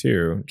myself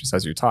too, just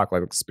as you talk,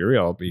 like, let's be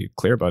real, I'll be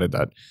clear about it,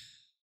 that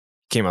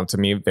came up to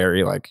me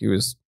very, like, he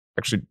was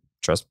actually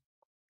dressed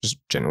just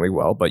generally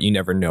well, but you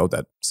never know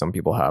that some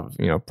people have,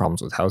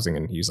 problems with housing.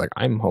 And he's like,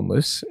 I'm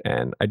homeless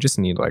and I just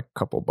need like a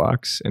couple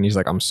bucks. And he's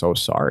like, I'm so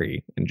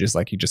sorry. And just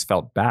like, he just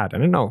felt bad. I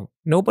don't know.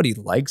 Nobody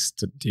likes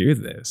to do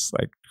this.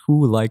 Like,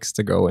 who likes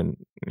to go and,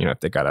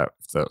 if they got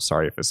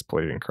sorry if it's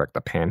politically incorrect,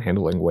 the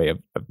panhandling way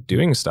of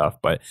doing stuff,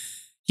 but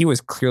he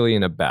was clearly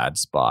in a bad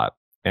spot.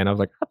 And I was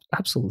like,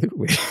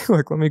 absolutely.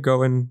 Like, let me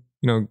go and,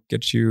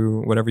 get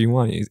you whatever you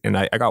want. And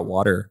I got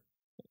water.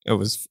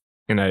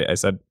 I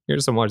said,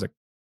 here's some water. He's like,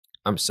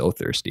 I'm so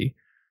thirsty.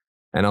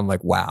 And I'm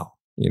like, wow,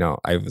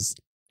 I was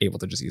able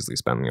to just easily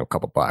spend, a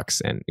couple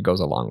bucks, and it goes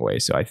a long way.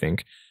 So I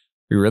think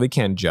we really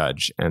can't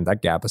judge. And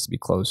that gap has to be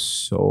closed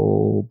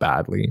so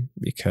badly,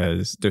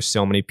 because there's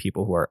so many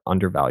people who are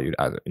undervalued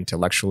either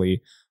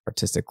intellectually,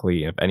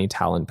 artistically, of any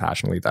talent,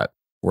 passionately, that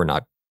we're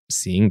not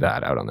seeing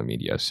that out on the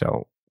media.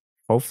 So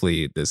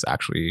hopefully this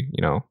actually,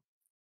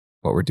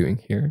 what we're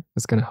doing here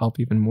is going to help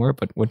even more.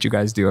 But what you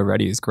guys do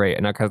already is great.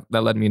 And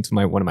that led me into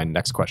one of my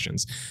next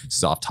questions. This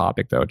is off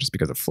topic though, just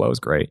because it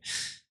flows great.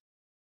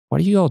 Why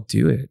do you all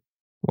do it?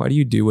 Why do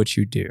you do what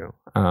you do?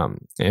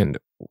 And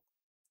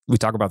we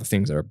talk about the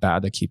things that are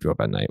bad that keep you up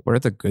at night. What are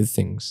the good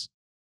things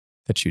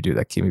that you do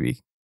that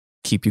maybe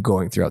keep you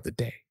going throughout the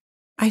day?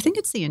 I think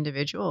it's the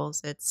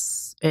individuals.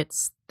 It's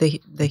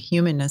the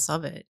humanness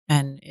of it.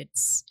 And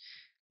it's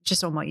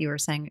just on what you were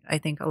saying. I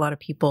think a lot of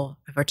people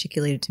have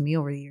articulated to me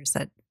over the years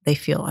that they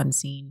feel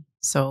unseen.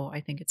 So I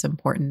think it's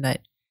important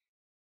that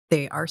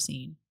they are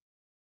seen.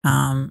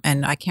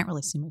 And I can't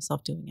really see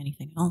myself doing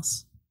anything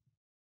else.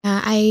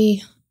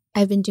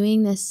 I've been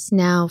doing this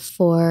now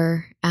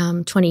for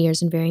 20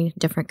 years in very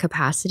different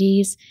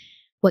capacities.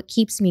 What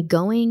keeps me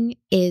going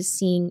is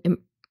seeing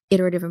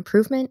iterative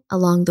improvement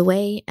along the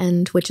way,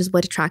 and which is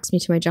what attracts me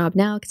to my job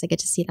now, because I get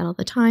to see that all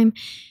the time.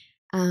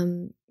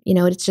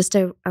 It's just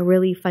a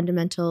really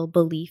fundamental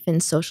belief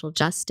in social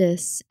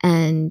justice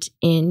and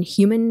in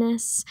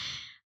humanness.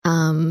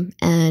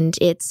 And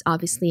it's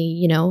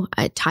obviously,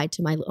 tied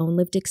to my own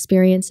lived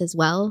experience as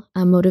well,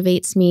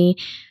 motivates me.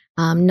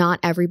 Not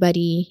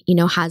everybody,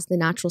 has the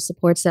natural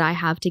supports that I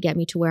have to get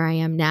me to where I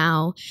am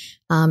now.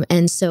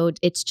 And so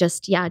it's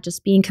just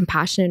being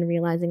compassionate and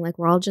realizing like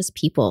we're all just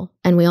people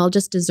and we all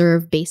just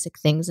deserve basic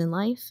things in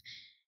life.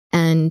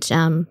 And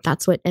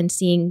and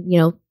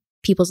seeing,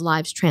 people's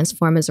lives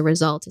transform as a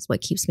result is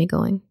what keeps me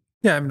going.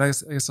 Yeah, I mean, I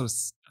guess I'll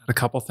just add a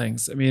couple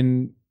things. I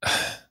mean,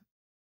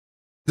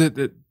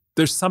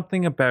 there's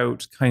something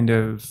about kind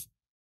of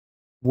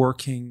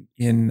working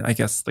in, I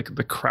guess, like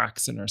the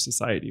cracks in our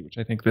society, which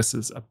I think this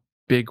is a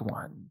big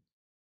one,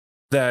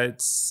 that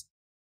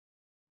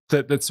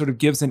sort of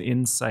gives an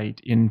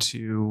insight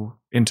into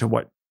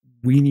what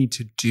we need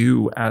to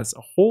do as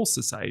a whole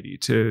society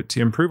to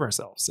improve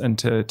ourselves and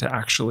to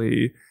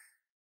actually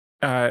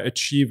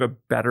achieve a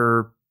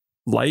better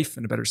life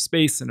and a better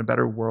space and a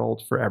better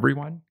world for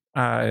everyone.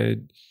 I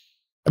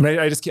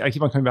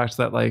keep on coming back to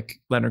that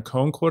like Leonard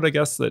Cohen quote, I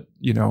guess, that,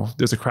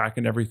 there's a crack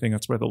in everything.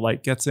 That's where the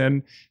light gets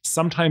in.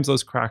 Sometimes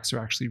those cracks are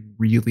actually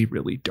really,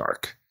 really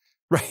dark,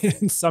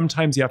 right? And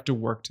sometimes you have to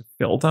work to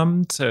fill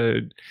them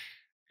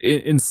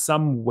in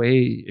some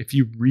way, if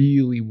you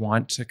really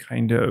want to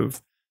kind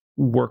of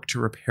work to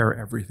repair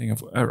everything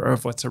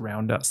of what's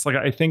around us. Like,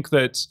 I think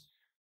that,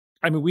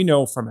 we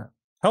know from a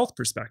health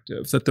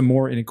perspective that the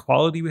more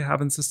inequality we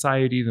have in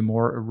society, the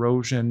more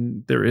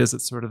erosion there is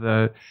at sort of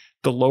the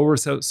lower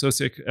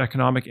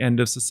socioeconomic end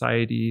of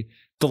society,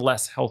 the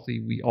less healthy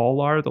we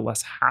all are, the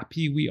less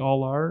happy we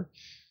all are.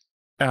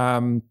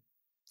 And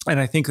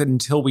I think that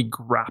until we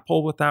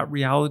grapple with that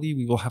reality,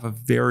 we will have a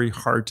very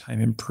hard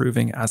time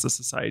improving as a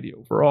society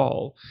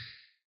overall.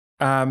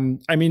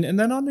 And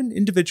then on an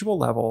individual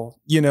level,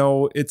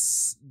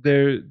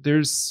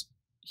 there's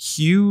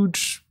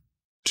huge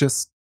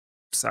just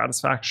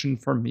satisfaction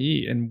for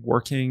me in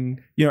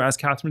working, as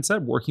Catherine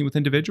said, working with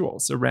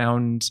individuals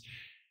around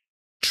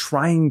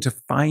trying to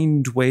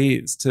find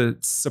ways to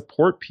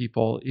support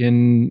people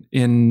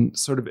in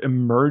sort of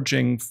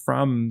emerging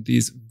from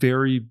these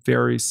very,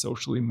 very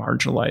socially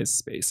marginalized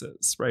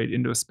spaces, right,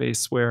 into a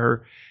space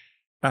where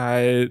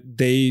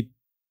they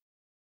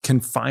can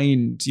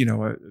find,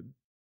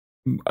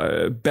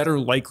 a better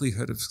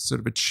likelihood of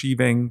sort of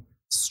achieving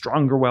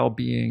stronger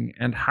well-being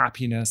and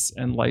happiness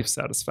and life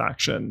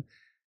satisfaction.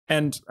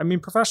 And I mean,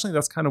 professionally,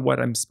 that's kind of what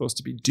I'm supposed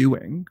to be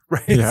doing,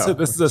 right? Yeah. So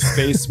this is a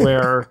space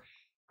where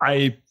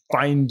I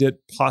find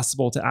it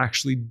possible to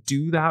actually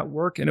do that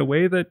work in a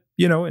way that,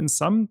 in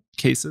some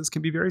cases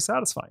can be very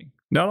satisfying.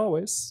 Not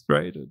always,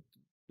 right?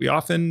 We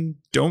often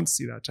don't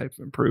see that type of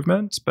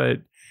improvement,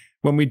 but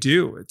when we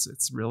do,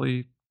 it's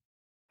really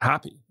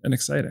happy and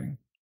exciting.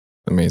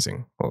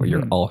 Amazing. Well,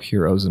 you're all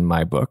heroes in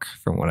my book,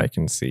 from what I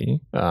can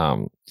see.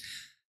 But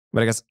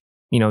I guess,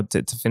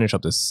 to finish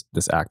up this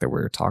act that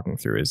we're talking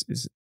through is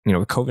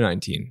with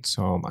COVID-19,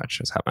 so much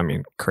has happened. I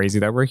mean, crazy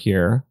that we're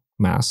here,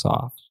 masks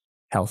off,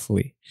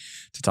 healthily,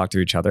 to talk to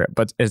each other,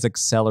 but it's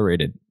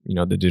accelerated,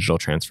 the digital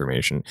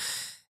transformation.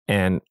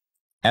 And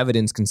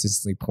evidence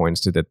consistently points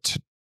to the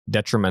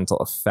detrimental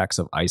effects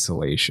of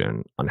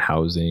isolation on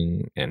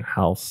housing and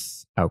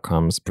health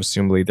outcomes.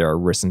 Presumably, there are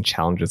risks and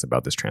challenges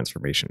about this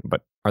transformation,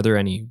 but are there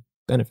any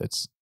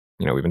benefits?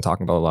 We've been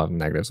talking about a lot of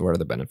negatives. What are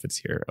the benefits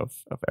here of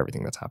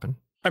everything that's happened?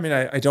 I mean,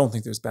 I don't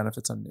think there's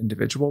benefits on an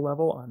individual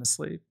level,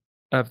 honestly,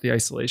 of the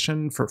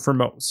isolation for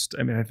most.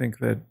 I mean, I think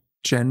that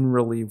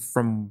generally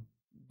from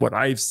what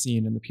I've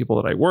seen in the people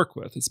that I work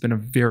with, it's been a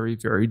very,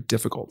 very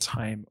difficult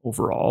time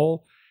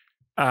overall.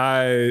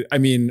 I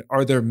mean,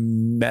 are there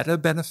meta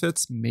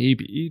benefits?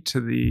 Maybe, to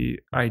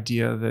the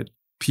idea that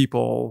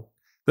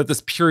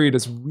this period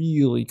has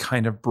really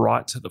kind of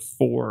brought to the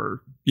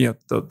fore,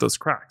 those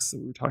cracks that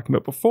we were talking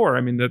about before.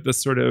 I mean, the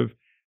sort of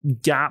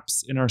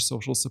gaps in our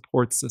social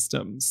support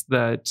systems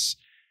that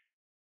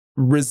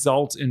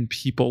result in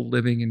people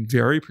living in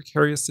very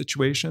precarious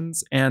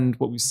situations. And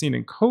what we've seen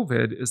in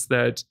COVID is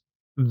that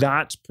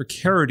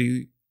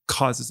precarity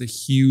causes a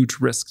huge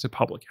risk to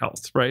public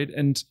health, right?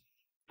 And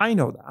I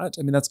know that.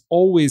 I mean, that's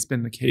always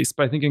been the case,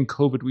 but I think in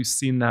COVID, we've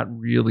seen that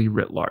really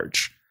writ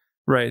large,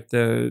 right?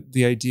 The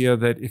idea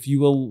that if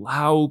you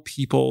allow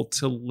people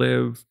to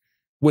live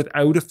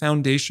without a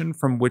foundation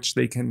from which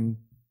they can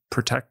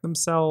protect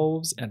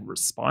themselves and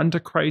respond to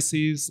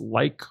crises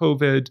like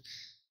COVID,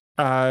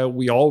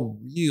 we all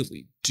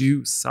really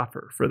do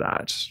suffer for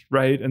that,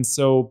 right? And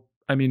so,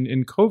 I mean,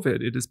 in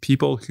COVID, it is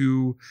people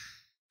who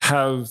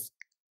have,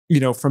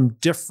 from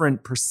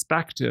different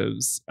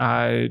perspectives,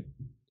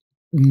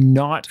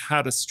 not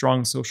had a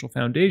strong social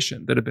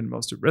foundation that have been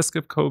most at risk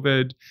of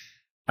COVID.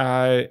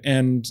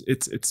 And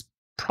it's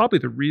probably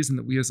the reason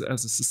that we as a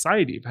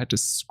society have had to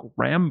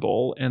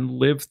scramble and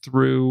live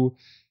through,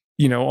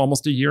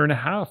 almost a year and a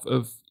half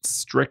of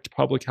strict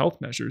public health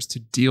measures to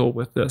deal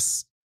with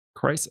this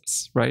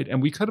crisis, right?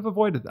 And we could have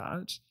avoided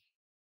that,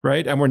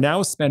 right? And we're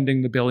now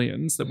spending the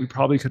billions that we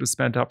probably could have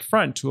spent up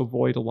front to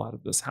avoid a lot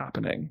of this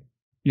happening.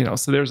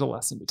 So there's a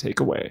lesson to take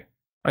away.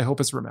 I hope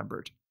it's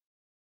remembered.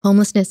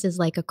 Homelessness is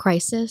like a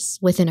crisis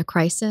within a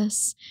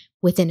crisis,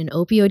 within an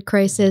opioid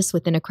crisis,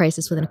 within a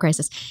crisis, within a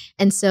crisis.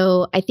 And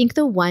so I think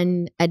the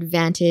one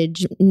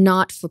advantage,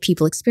 not for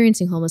people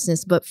experiencing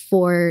homelessness, but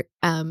for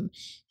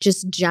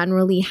just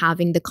generally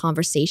having the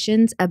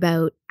conversations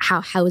about how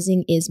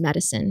housing is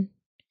medicine,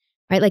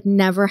 right? Like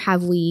never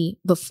have we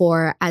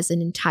before as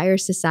an entire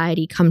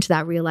society come to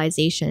that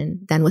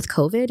realization than with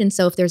COVID. And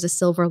so if there's a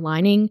silver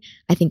lining,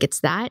 I think it's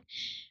that.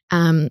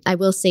 I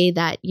will say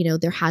that,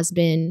 there has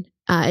been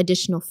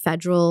additional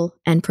federal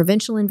and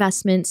provincial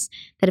investments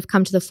that have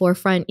come to the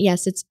forefront.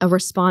 Yes, it's a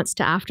response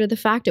to after the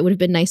fact. It would have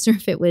been nicer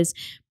if it was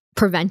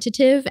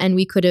preventative and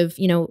we could have,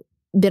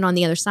 been on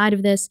the other side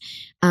of this.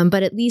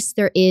 But at least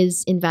there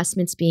is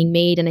investments being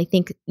made. And I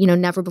think,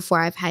 never before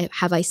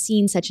have I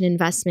seen such an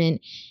investment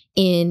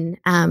in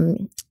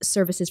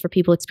services for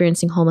people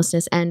experiencing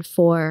homelessness and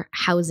for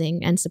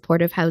housing and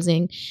supportive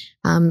housing.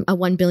 A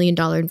 $1 billion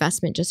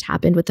investment just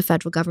happened with the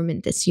federal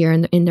government this year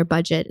in their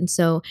budget. And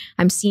so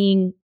I'm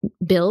seeing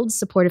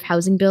supportive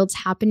housing builds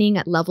happening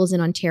at levels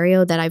in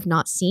Ontario that I've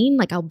not seen.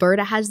 Like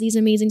Alberta has these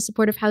amazing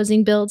supportive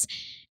housing builds.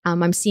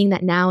 I'm seeing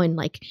that now in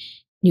like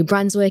New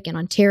Brunswick and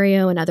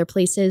Ontario and other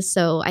places.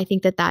 So I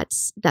think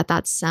that's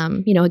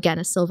again,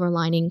 a silver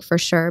lining for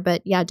sure.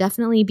 But yeah,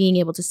 definitely being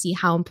able to see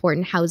how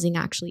important housing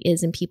actually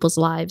is in people's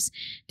lives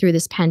through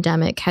this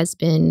pandemic has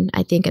been,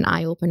 I think, an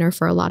eye opener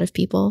for a lot of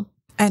people.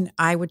 And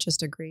I would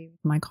just agree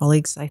with my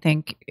colleagues. I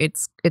think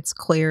it's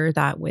clear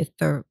that with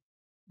the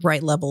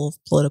right level of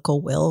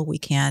political will, we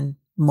can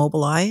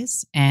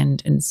mobilize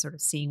and sort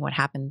of seeing what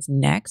happens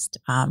next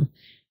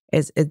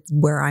is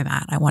where I'm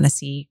at. I want to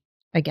see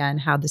again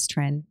how this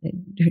trend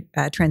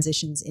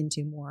transitions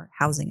into more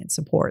housing and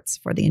supports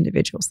for the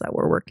individuals that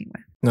we're working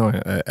with.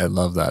 No, I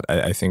love that.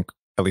 I think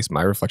at least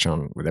my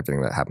reflection with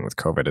everything that happened with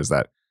COVID is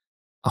that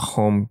a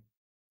home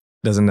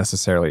doesn't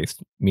necessarily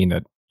mean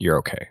that you're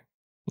okay.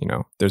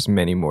 There's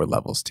many more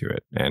levels to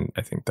it. And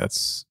I think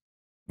that's,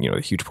 a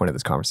huge point of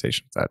this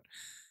conversation is that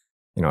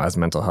as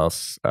mental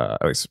health,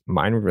 at least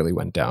mine really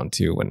went down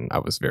too when I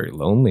was very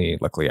lonely.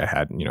 Luckily, I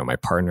had, my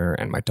partner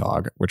and my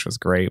dog, which was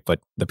great. But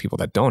the people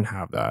that don't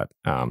have that,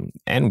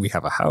 and we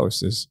have a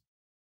house, is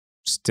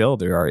still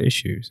there are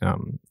issues.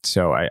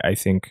 So I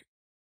think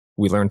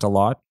we learned a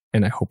lot,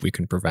 and I hope we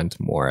can prevent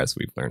more as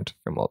we've learned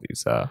from all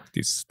these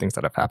things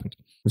that have happened.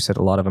 We said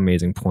a lot of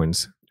amazing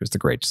points. There's the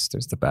greats,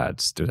 there's the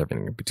bads, there's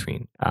everything in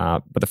between.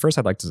 But the first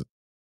I'd like to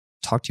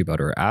talk to you about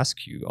or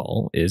ask you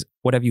all is,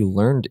 what have you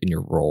learned in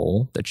your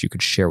role that you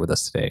could share with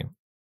us today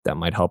that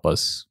might help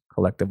us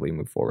collectively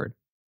move forward?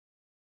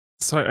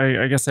 So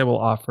I guess I will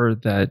offer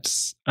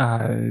that,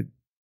 and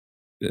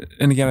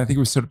again, I think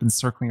we've sort of been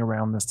circling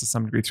around this to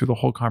some degree through the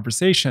whole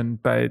conversation,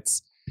 but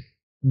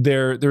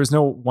there is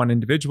no one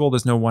individual,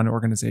 there's no one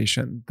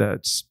organization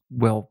that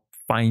will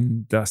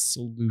find the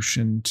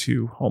solution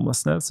to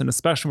homelessness. And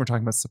especially when we're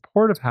talking about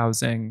supportive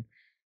housing,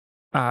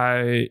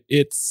 it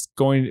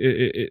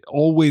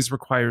always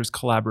requires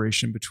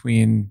collaboration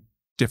between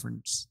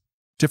different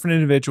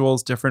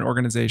individuals, different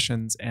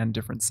organizations, and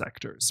different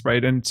sectors,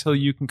 right? Until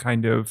you can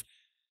kind of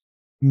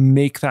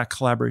make that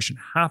collaboration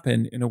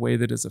happen in a way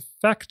that is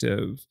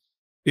effective,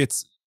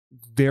 it's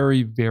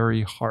very,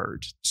 very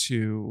hard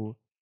to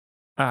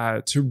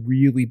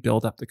really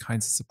build up the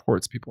kinds of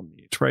supports people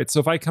need, right? So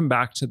if I come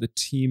back to the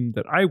team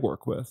that I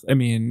work with, I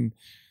mean,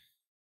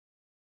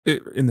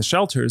 in the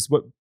shelters,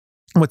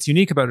 what's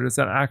unique about it is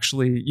that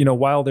actually,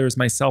 while there's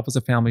myself as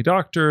a family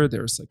doctor,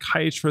 there's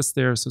psychiatrists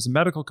there, so there's a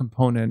medical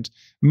component,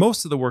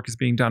 most of the work is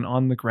being done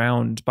on the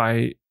ground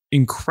by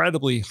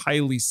incredibly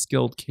highly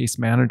skilled case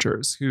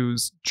managers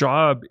whose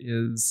job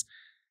is,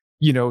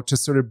 to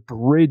sort of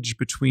bridge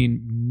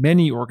between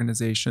many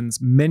organizations,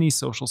 many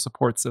social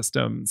support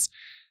systems,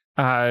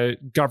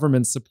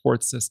 government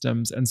support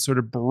systems, and sort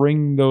of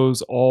bring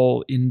those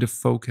all into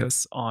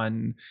focus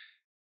on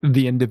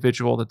the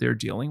individual that they're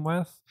dealing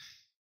with.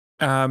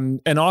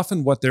 And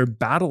often what they're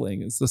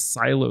battling is the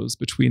silos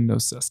between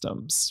those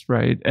systems,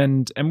 right?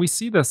 And we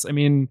see this, I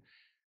mean,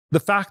 the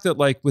fact that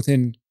like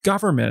within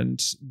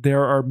government,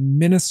 there are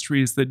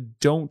ministries that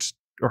don't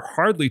or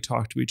hardly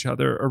talk to each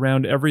other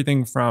around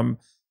everything from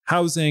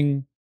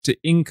housing to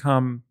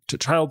income to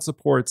child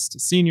supports to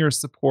senior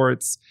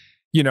supports,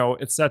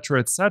 et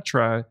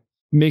cetera,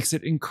 makes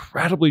it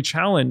incredibly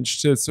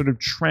challenged to sort of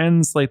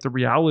translate the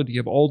reality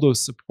of all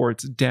those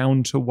supports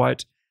down to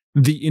what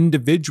the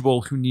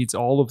individual who needs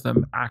all of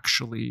them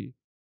actually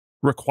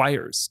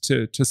requires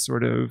to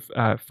sort of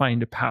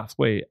find a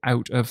pathway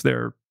out of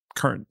their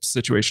current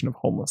situation of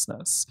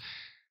homelessness.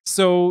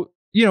 So,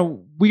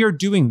 we are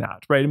doing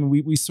that, right? I mean,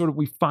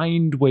 we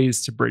find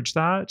ways to bridge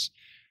that.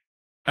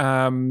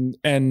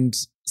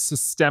 And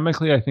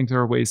systemically, I think there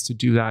are ways to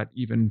do that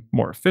even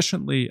more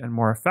efficiently and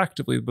more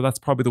effectively, but that's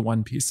probably the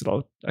one piece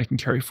that I can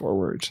carry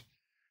forward.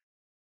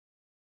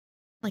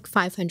 Like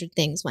 500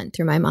 things went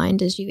through my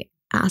mind as you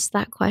asked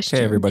that question.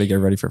 Okay, everybody get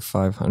ready for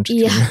 500.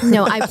 Yeah,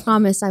 no, I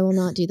promise I will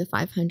not do the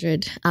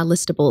 500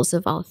 listables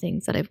of all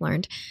things that I've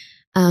learned.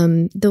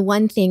 The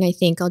one thing I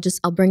think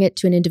I'll bring it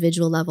to an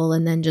individual level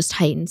and then just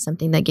heighten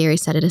something that Gary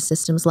said at a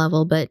systems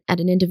level. But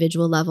at an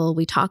individual level,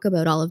 we talk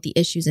about all of the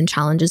issues and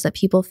challenges that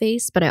people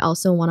face. But I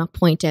also want to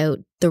point out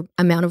the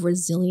amount of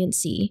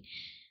resiliency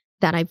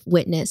that I've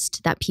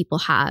witnessed that people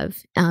have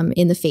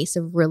in the face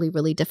of really,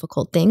 really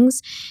difficult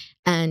things.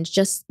 And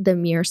just the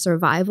mere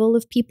survival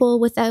of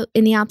people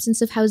in the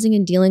absence of housing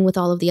and dealing with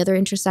all of the other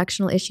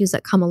intersectional issues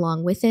that come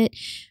along with it.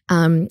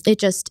 It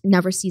just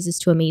never ceases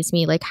to amaze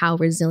me, like how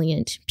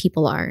resilient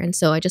people are. And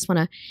so I just want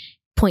to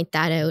point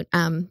that out.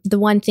 The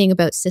one thing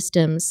about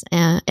systems,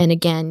 and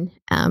again,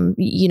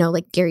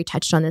 like Gary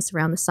touched on this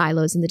around the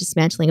silos and the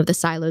dismantling of the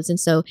silos. And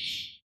so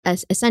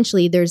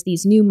essentially there's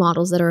these new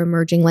models that are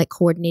emerging, like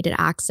coordinated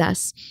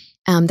access,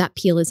 that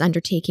Peel is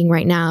undertaking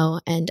right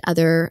now, and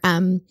other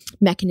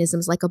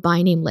mechanisms like a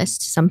by name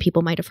list. Some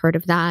people might have heard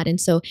of that.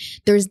 And so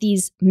there's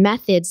these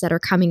methods that are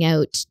coming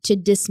out to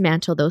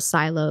dismantle those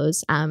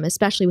silos,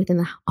 especially within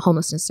the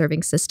homelessness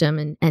serving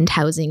system and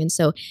housing. And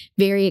so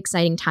very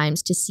exciting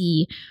times to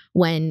see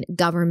when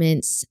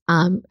governments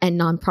and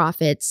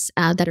nonprofits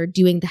that are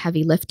doing the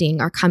heavy lifting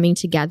are coming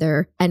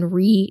together and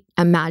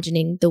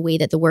reimagining the way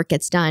that the work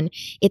gets done.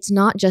 It's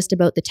not just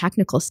about the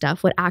technical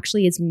stuff. What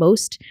actually is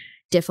most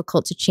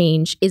difficult to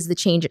change is the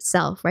change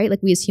itself, right?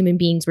 Like we as human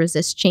beings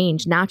resist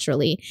change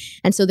naturally.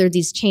 And so there are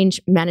these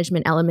change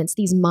management elements,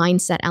 these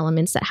mindset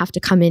elements that have to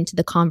come into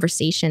the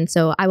conversation.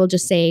 So I will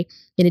just say,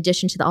 in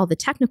addition to all the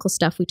technical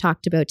stuff we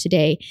talked about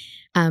today,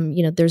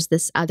 there's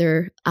these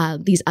other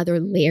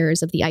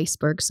layers of the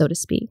iceberg, so to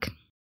speak.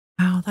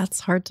 Wow, that's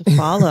hard to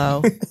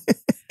follow.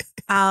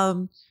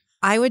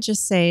 I would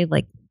just say,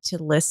 like, to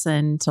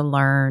listen, to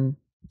learn,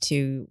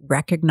 to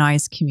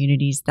recognize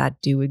communities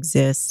that do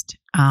exist,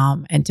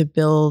 and to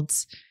build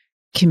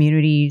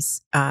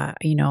communities.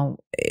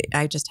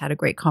 I just had a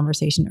great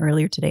conversation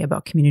earlier today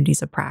about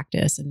communities of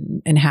practice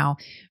and how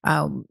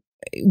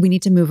we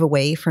need to move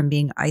away from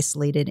being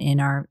isolated in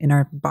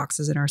our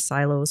boxes and our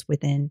silos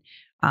within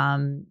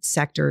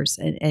sectors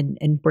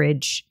and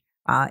bridge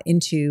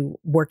into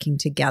working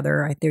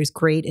together. There's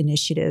great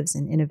initiatives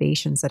and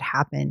innovations that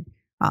happen.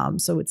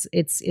 So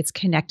it's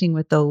connecting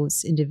with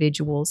those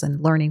individuals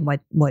and learning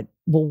what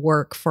will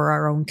work for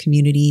our own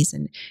communities,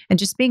 and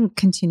just being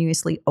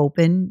continuously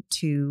open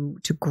to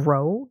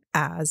grow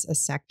as a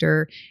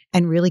sector,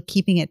 and really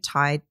keeping it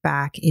tied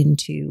back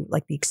into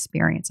like the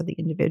experience of the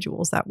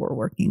individuals that we're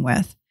working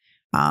with.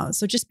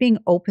 So just being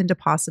open to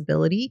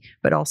possibility,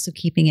 but also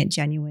keeping it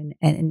genuine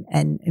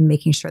and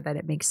making sure that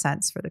it makes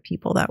sense for the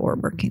people that we're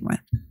working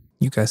with.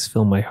 You guys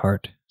fill my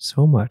heart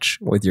so much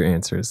with your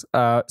answers.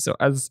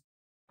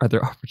 Are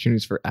there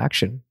opportunities for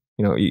action?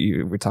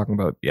 We're talking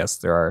about, yes,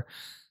 there are.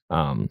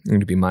 You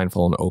need to be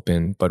mindful and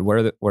open, but what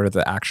are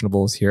the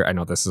actionables here? I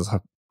know this is an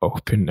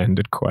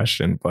open-ended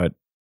question, but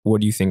what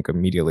do you think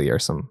immediately are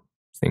some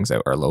things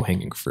that are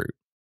low-hanging fruit?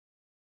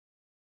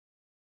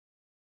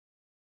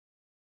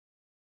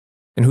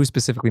 And who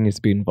specifically needs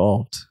to be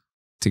involved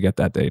to get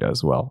that data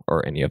as well,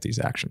 or any of these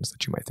actions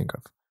that you might think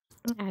of?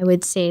 I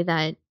would say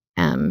that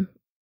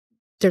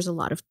there's a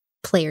lot of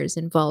players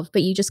involved,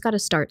 but you just got to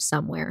start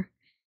somewhere.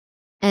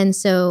 And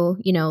so,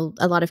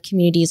 a lot of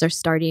communities are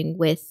starting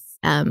with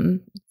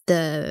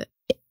the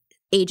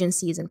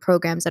agencies and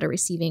programs that are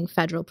receiving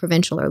federal,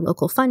 provincial, or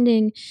local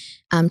funding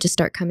to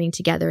start coming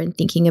together and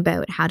thinking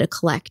about how to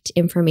collect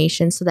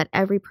information so that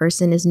every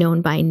person is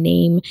known by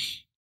name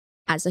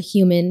as a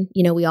human.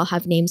 We all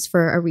have names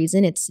for a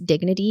reason. It's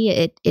dignity.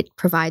 It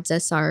provides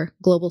us our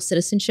global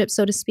citizenship,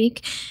 so to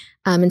speak.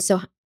 And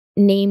so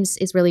names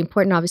is really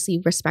important,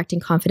 obviously respecting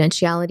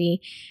confidentiality.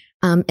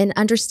 And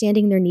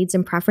understanding their needs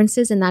and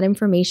preferences, and that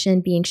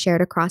information being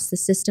shared across the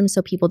system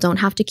so people don't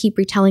have to keep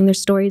retelling their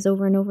stories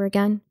over and over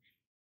again.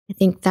 I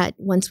think that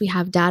once we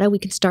have data, we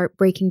can start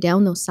breaking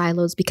down those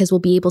silos, because we'll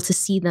be able to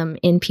see them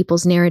in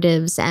people's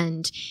narratives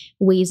and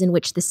ways in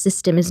which the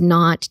system is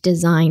not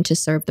designed to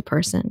serve the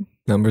person.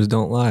 Numbers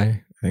don't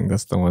lie. I think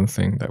that's the one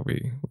thing that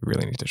we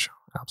really need to show.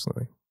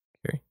 Absolutely.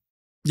 Okay.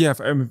 Yeah,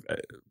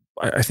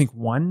 I think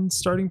one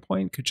starting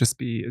point could just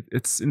be,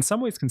 it's in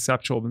some ways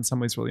conceptual, but in some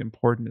ways really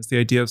important, is the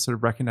idea of sort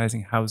of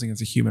recognizing housing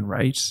as a human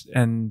right,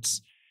 and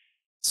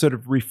sort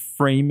of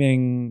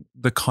reframing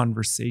the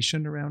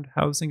conversation around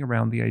housing,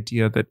 around the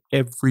idea that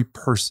every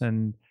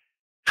person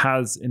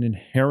has an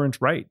inherent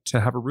right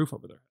to have a roof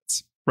over their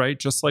heads, right?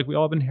 Just like we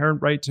all have an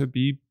inherent right to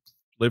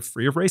live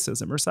free of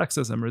racism or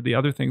sexism or the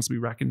other things we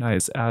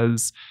recognize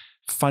as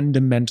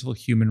fundamental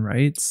human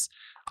rights.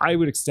 I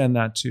would extend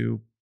that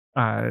to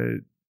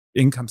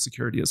income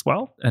security as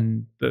well,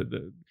 and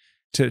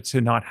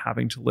to not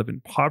having to live in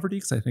poverty,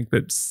 because I think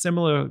that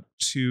similar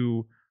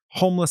to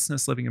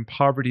homelessness, living in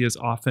poverty is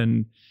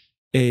often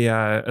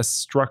a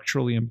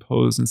structurally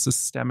imposed and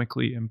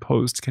systemically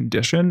imposed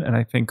condition, and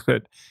I think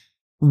that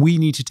we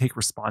need to take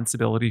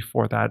responsibility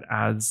for that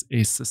as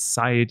a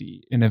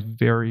society in a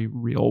very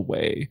real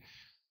way.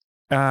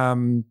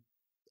 And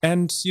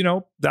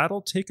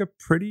that'll take a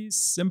pretty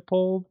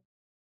simple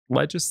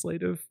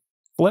legislative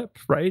flip,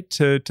 right?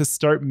 To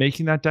start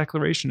making that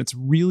declaration. It's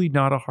really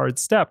not a hard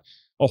step.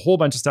 A whole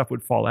bunch of stuff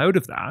would fall out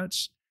of that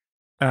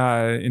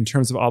in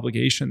terms of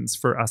obligations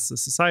for us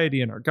as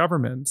society and our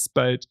governments.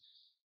 But,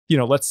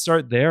 let's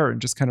start there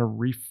and just kind of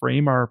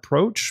reframe our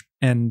approach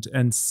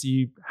and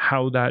see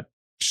how that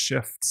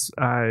shifts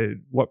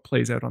what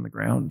plays out on the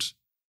ground.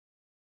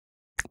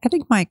 I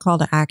think my call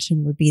to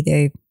action would be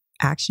the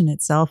action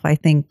itself. I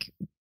think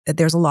that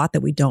there's a lot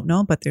that we don't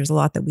know, but there's a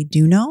lot that we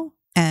do know.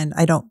 And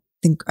I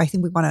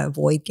think we want to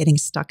avoid getting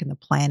stuck in the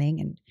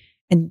planning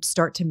and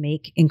start to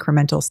make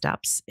incremental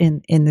steps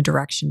in the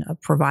direction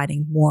of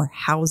providing more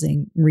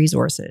housing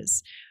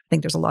resources. I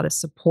think there's a lot of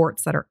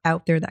supports that are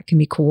out there that can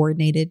be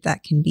coordinated,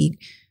 that can be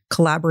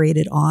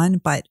collaborated on,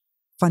 but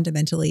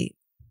fundamentally,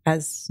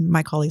 as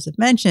my colleagues have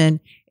mentioned,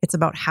 it's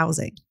about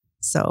housing.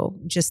 So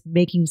just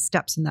making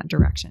steps in that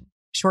direction,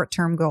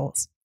 short-term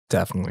goals.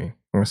 Definitely.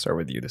 I'm going to start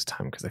with you this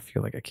time because I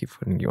feel like I keep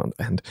putting you on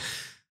the end.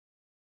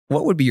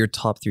 What would be your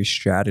top 3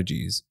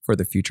 strategies for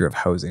the future of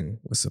housing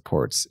with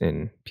supports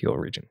in Peel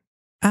region?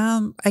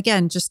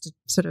 Again, just to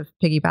sort of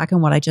piggyback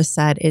on what I just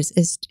said,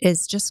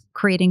 is just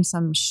creating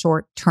some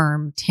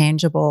short-term,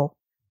 tangible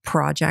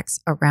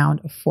projects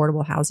around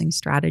affordable housing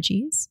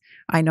strategies.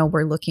 I know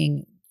we're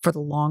looking for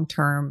the long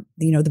term.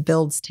 The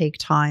builds take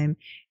time.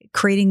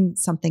 Creating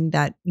something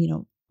that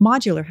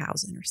modular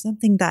housing or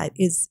something that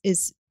is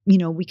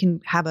we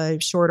can have a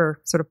shorter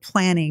sort of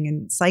planning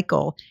and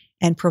cycle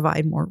and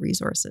provide more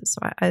resources.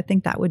 So I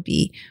think that would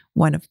be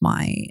one of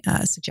my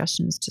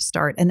suggestions to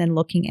start. And then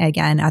looking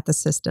again at the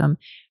system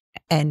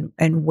and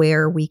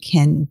where we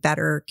can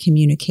better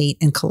communicate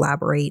and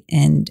collaborate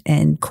and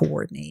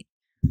coordinate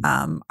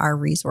our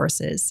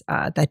resources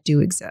that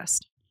do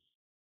exist.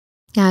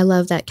 Yeah, I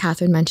love that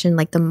Catherine mentioned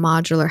like the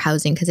modular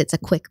housing because it's a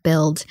quick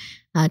build.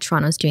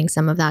 Toronto's doing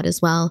some of that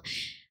as well.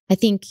 I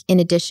think in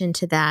addition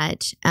to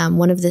that,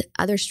 one of the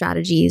other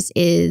strategies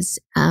is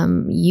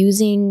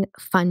using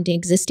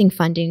existing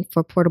funding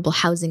for portable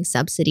housing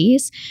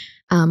subsidies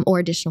or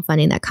additional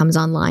funding that comes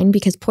online,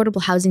 because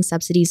portable housing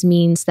subsidies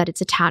means that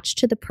it's attached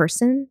to the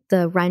person.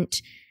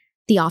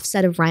 The the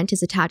offset of rent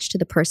is attached to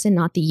the person,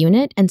 not the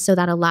unit. And so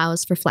that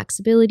allows for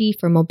flexibility,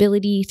 for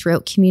mobility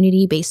throughout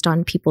community based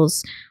on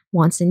people's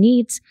wants and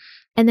needs.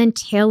 And then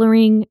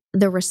tailoring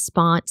the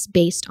response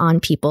based on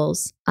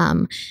people's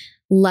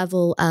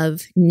level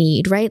of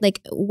need, right? Like,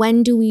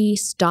 when do we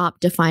stop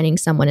defining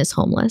someone as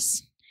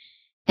homeless?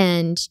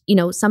 And,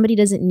 somebody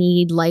doesn't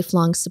need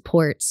lifelong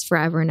supports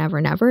forever and ever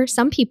and ever.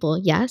 Some people,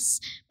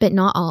 yes, but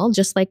not all,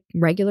 just like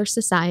regular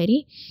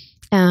society.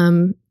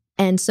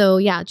 And so,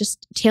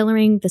 just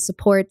tailoring the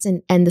supports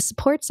and the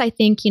supports, I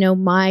think,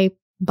 my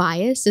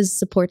bias is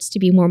supports to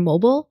be more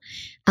mobile,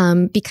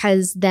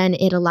 because then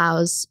it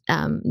allows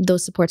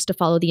those supports to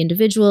follow the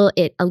individual.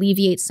 It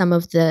alleviates some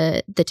of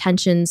the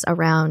tensions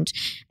around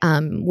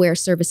where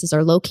services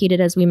are located,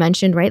 as we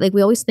mentioned, right? Like,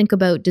 we always think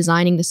about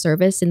designing the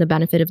service and the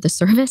benefit of the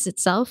service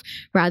itself,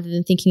 rather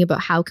than thinking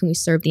about how can we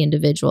serve the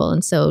individual.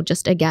 And so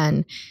just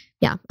again,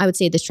 I would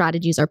say the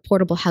strategies are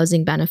portable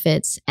housing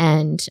benefits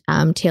and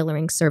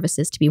tailoring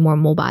services to be more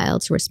mobile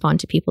to respond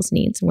to people's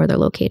needs and where they're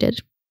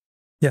located.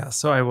 Yeah,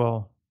 so I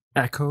will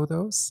echo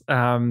those.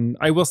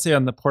 I will say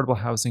on the portable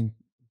housing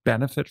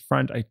benefit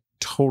front, I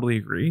totally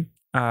agree.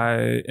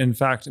 In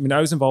fact, I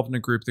was involved in a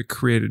group that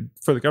created,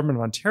 for the government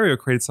of Ontario,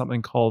 created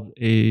something called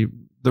the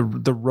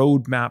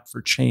roadmap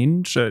for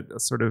change, a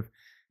sort of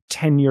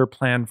 10-year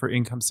plan for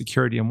income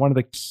security. And one of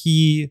the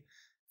key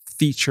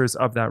features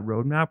of that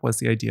roadmap was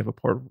the idea of a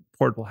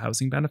portable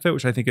housing benefit,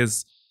 which I think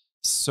is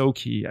so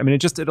key.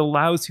 It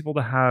allows people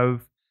to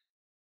have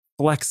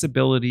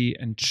flexibility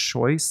and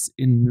choice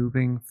in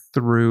moving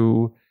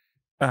through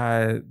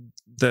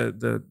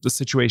the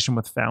situation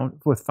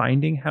with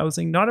finding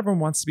housing. Not everyone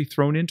wants to be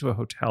thrown into a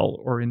hotel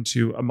or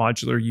into a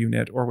modular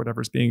unit or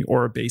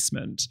or a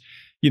basement,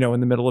 in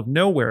the middle of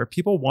nowhere.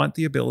 People want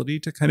the ability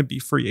to kind of be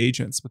free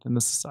agents within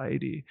the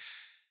society.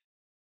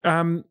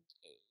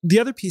 The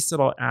other piece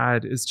that I'll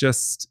add is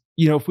just,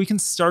 if we can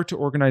start to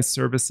organize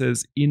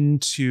services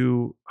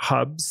into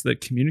hubs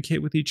that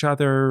communicate with each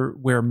other,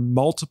 where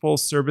multiple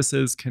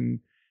services can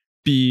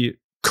be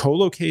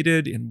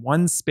co-located in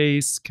one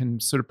space, can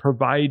sort of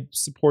provide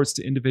supports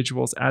to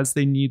individuals as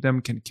they need them,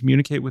 can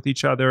communicate with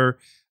each other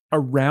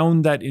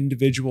around that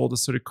individual to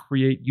sort of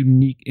create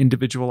unique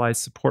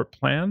individualized support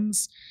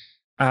plans,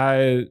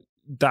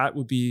 that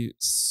would be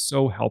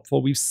so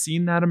helpful. We've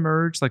seen that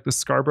emerge. Like, the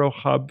Scarborough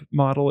Hub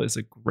model is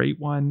a great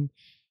one,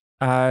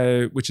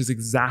 which is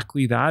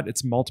exactly that.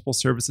 It's multiple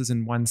services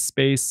in one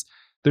space.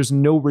 There's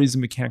no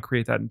reason we can't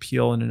create that in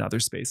Peel and in other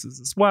spaces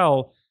as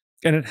well.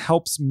 And it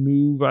helps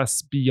move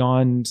us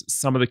beyond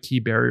some of the key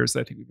barriers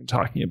that I think we've been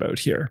talking about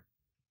here.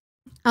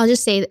 I'll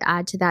just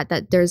add to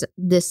that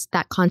there's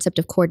that concept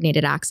of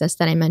coordinated access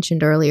that I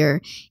mentioned earlier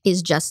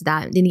is just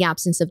that. In the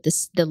absence of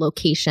the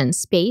location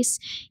space,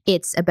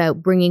 it's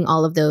about bringing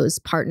all of those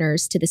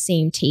partners to the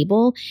same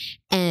table,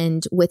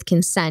 and with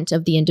consent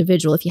of the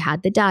individual. If you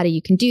had the data,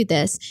 you can do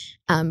this,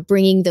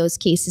 bringing those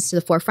cases to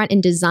the forefront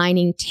and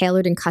designing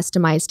tailored and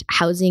customized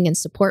housing and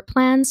support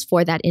plans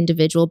for that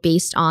individual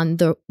based on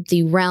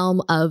the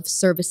realm of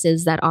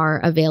services that are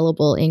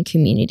available in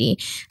community.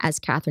 As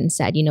Catherine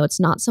said, it's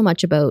not so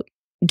much about,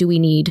 do we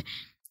need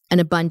an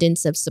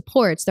abundance of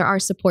supports? There are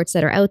supports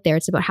that are out there.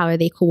 It's about how are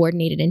they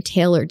coordinated and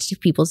tailored to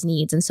people's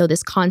needs. And so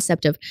this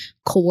concept of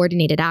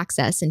coordinated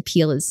access, and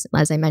Peel is,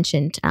 as I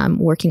mentioned,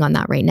 working on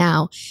that right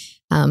now,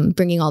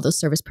 bringing all those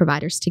service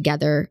providers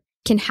together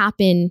can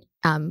happen,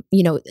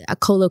 a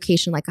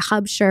co-location like a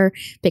hub, sure,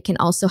 but can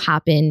also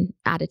happen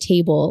at a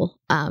table,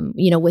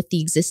 with the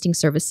existing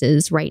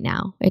services right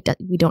now.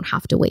 We don't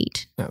have to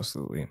wait.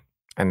 Absolutely.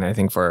 And I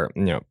think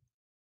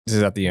this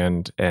is at the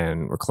end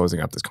and we're closing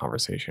up this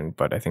conversation,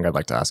 but I think I'd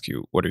like to ask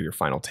you, what are your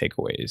final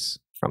takeaways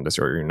from this,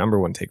 or your number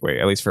one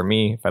takeaway? At least for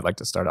me, if I'd like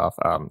to start off,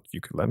 if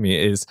you could let me,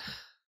 is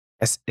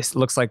it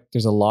looks like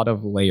there's a lot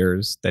of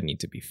layers that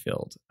need to be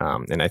filled.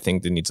 And I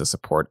think it needs the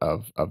support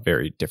of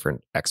very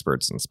different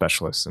experts and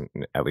specialists, and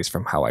at least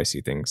from how I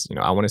see things.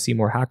 I want to see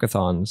more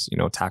hackathons,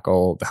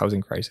 tackle the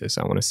housing crisis.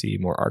 I want to see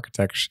more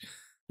architects,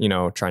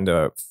 trying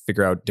to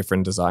figure out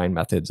different design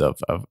methods of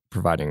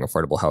providing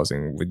affordable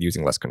housing with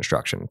using less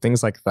construction,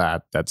 things like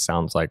that. That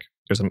sounds like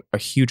there's a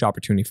huge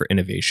opportunity for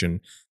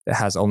innovation that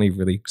has only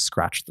really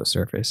scratched the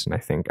surface. And I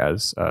think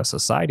as a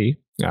society,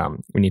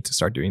 we need to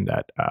start doing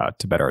that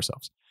to better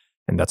ourselves.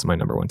 And that's my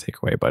number one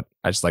takeaway. But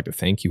I just like to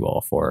thank you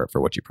all for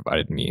what you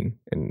provided me,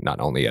 and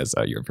not only as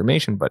your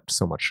information, but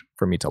so much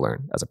for me to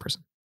learn as a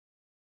person.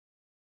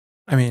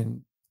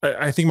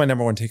 I think my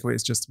number one takeaway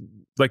is just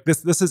like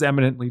this is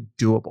eminently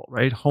doable,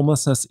 right?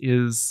 Homelessness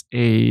is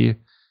a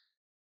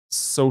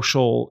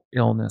social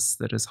illness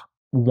that is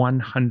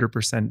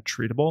 100%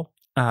 treatable.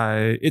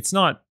 It's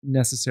not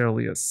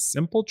necessarily a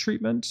simple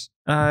treatment,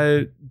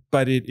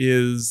 but it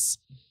is,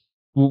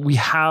 we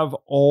have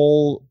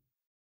all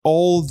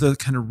the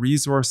kind of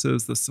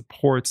resources, the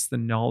supports, the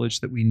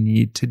knowledge that we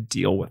need to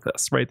deal with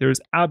this, right?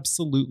 There's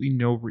absolutely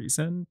no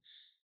reason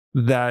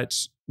that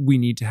we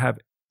need to have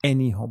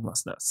any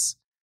homelessness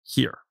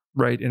here,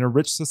 right? In a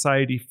rich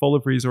society full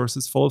of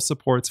resources, full of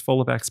supports,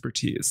 full of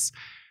expertise.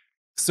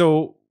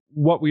 So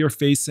what we are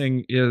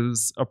facing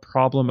is a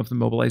problem of the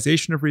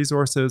mobilization of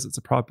resources. It's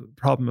a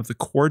problem of the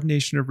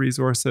coordination of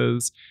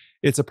resources.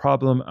 It's a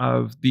problem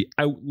of the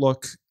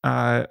outlook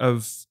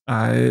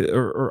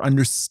or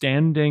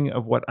understanding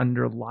of what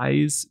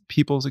underlies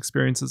people's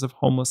experiences of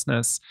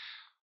homelessness.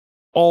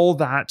 All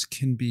that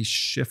can be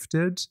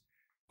shifted.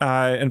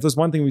 And if there's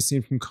one thing we've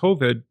seen from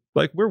COVID,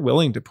 like, we're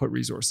willing to put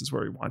resources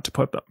where we want to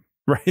put them,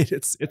 right?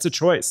 It's a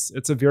choice.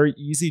 It's a very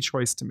easy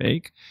choice to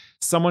make.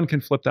 Someone can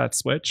flip that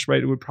switch,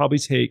 right? It would probably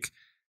take,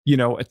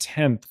 a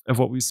tenth of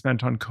what we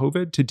spent on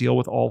COVID to deal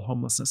with all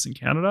homelessness in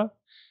Canada.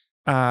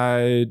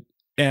 And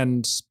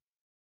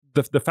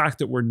the fact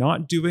that we're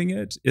not doing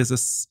it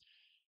is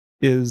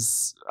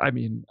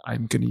I'm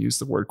going to use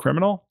the word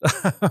criminal.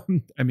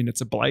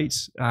 It's a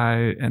blight,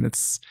 and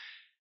it's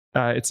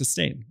a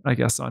stain, I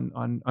guess,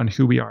 on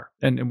who we are,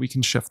 and we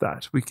can shift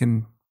that. We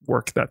can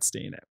work that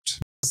stain out.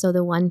 So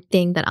the one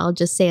thing that I'll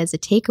just say as a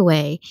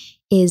takeaway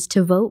is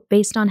to vote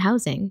based on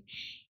housing.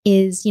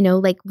 Is,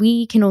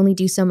 we can only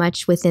do so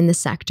much within the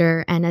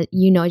sector. And, as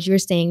you were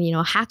saying,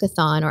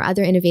 hackathon or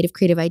other innovative,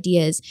 creative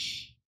ideas,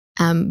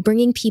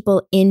 bringing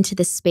people into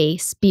the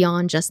space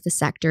beyond just the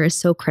sector is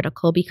so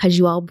critical, because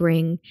you all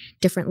bring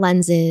different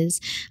lenses,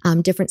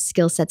 different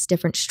skill sets,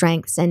 different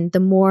strengths. And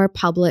the more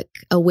public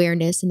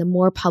awareness and the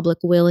more public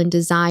will and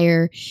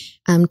desire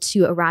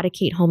to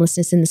eradicate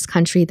homelessness in this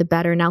country, the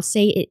better. And I'll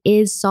say it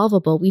is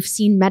solvable. We've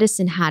seen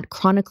Medicine Hat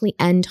chronically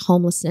end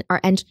homelessness, or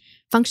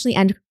functionally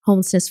end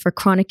homelessness for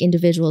chronic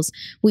individuals.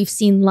 We've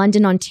seen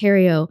London,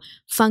 Ontario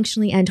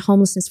functionally end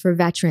homelessness for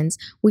veterans.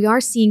 We are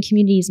seeing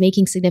communities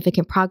making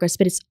significant progress,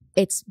 but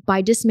it's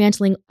by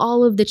dismantling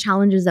all of the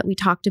challenges that we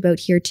talked about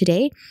here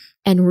today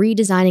and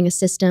redesigning a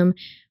system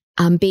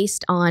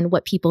based on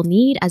what people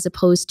need, as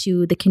opposed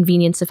to the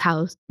convenience of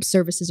how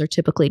services are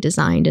typically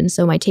designed. And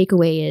so my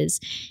takeaway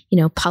is,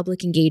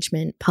 public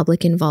engagement,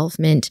 public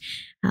involvement,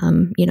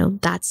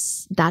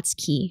 that's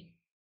key.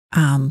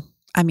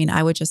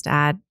 I would just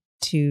add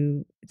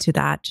to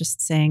that,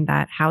 just saying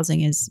that housing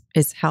is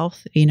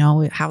health.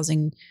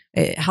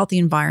 Healthy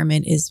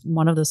environment is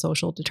one of the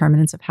social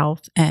determinants of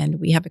health, and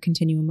we have a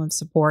continuum of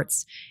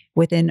supports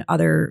within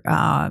other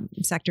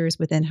sectors,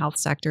 within health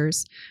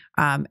sectors,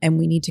 and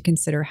we need to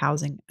consider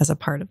housing as a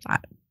part of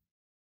that.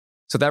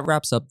 So that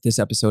wraps up this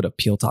episode of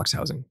Peel Talks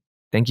Housing.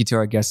 Thank you to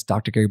our guests,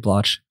 Dr. Gary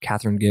Bloch,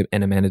 Catherine Gibb,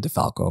 and Amanda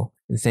DeFalco,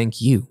 and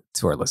thank you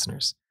to our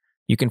listeners.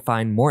 You can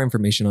find more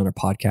information on our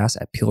podcast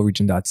at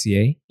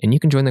peelregion.ca, and you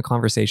can join the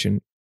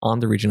conversation on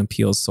the Region of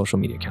Peel's social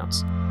media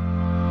accounts.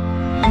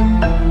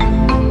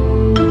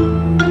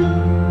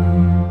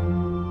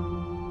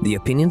 The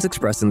opinions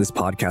expressed in this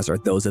podcast are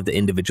those of the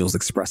individuals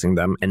expressing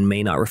them and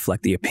may not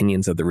reflect the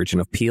opinions of the Region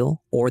of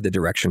Peel or the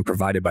direction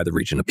provided by the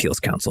Region of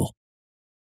Peel's Council.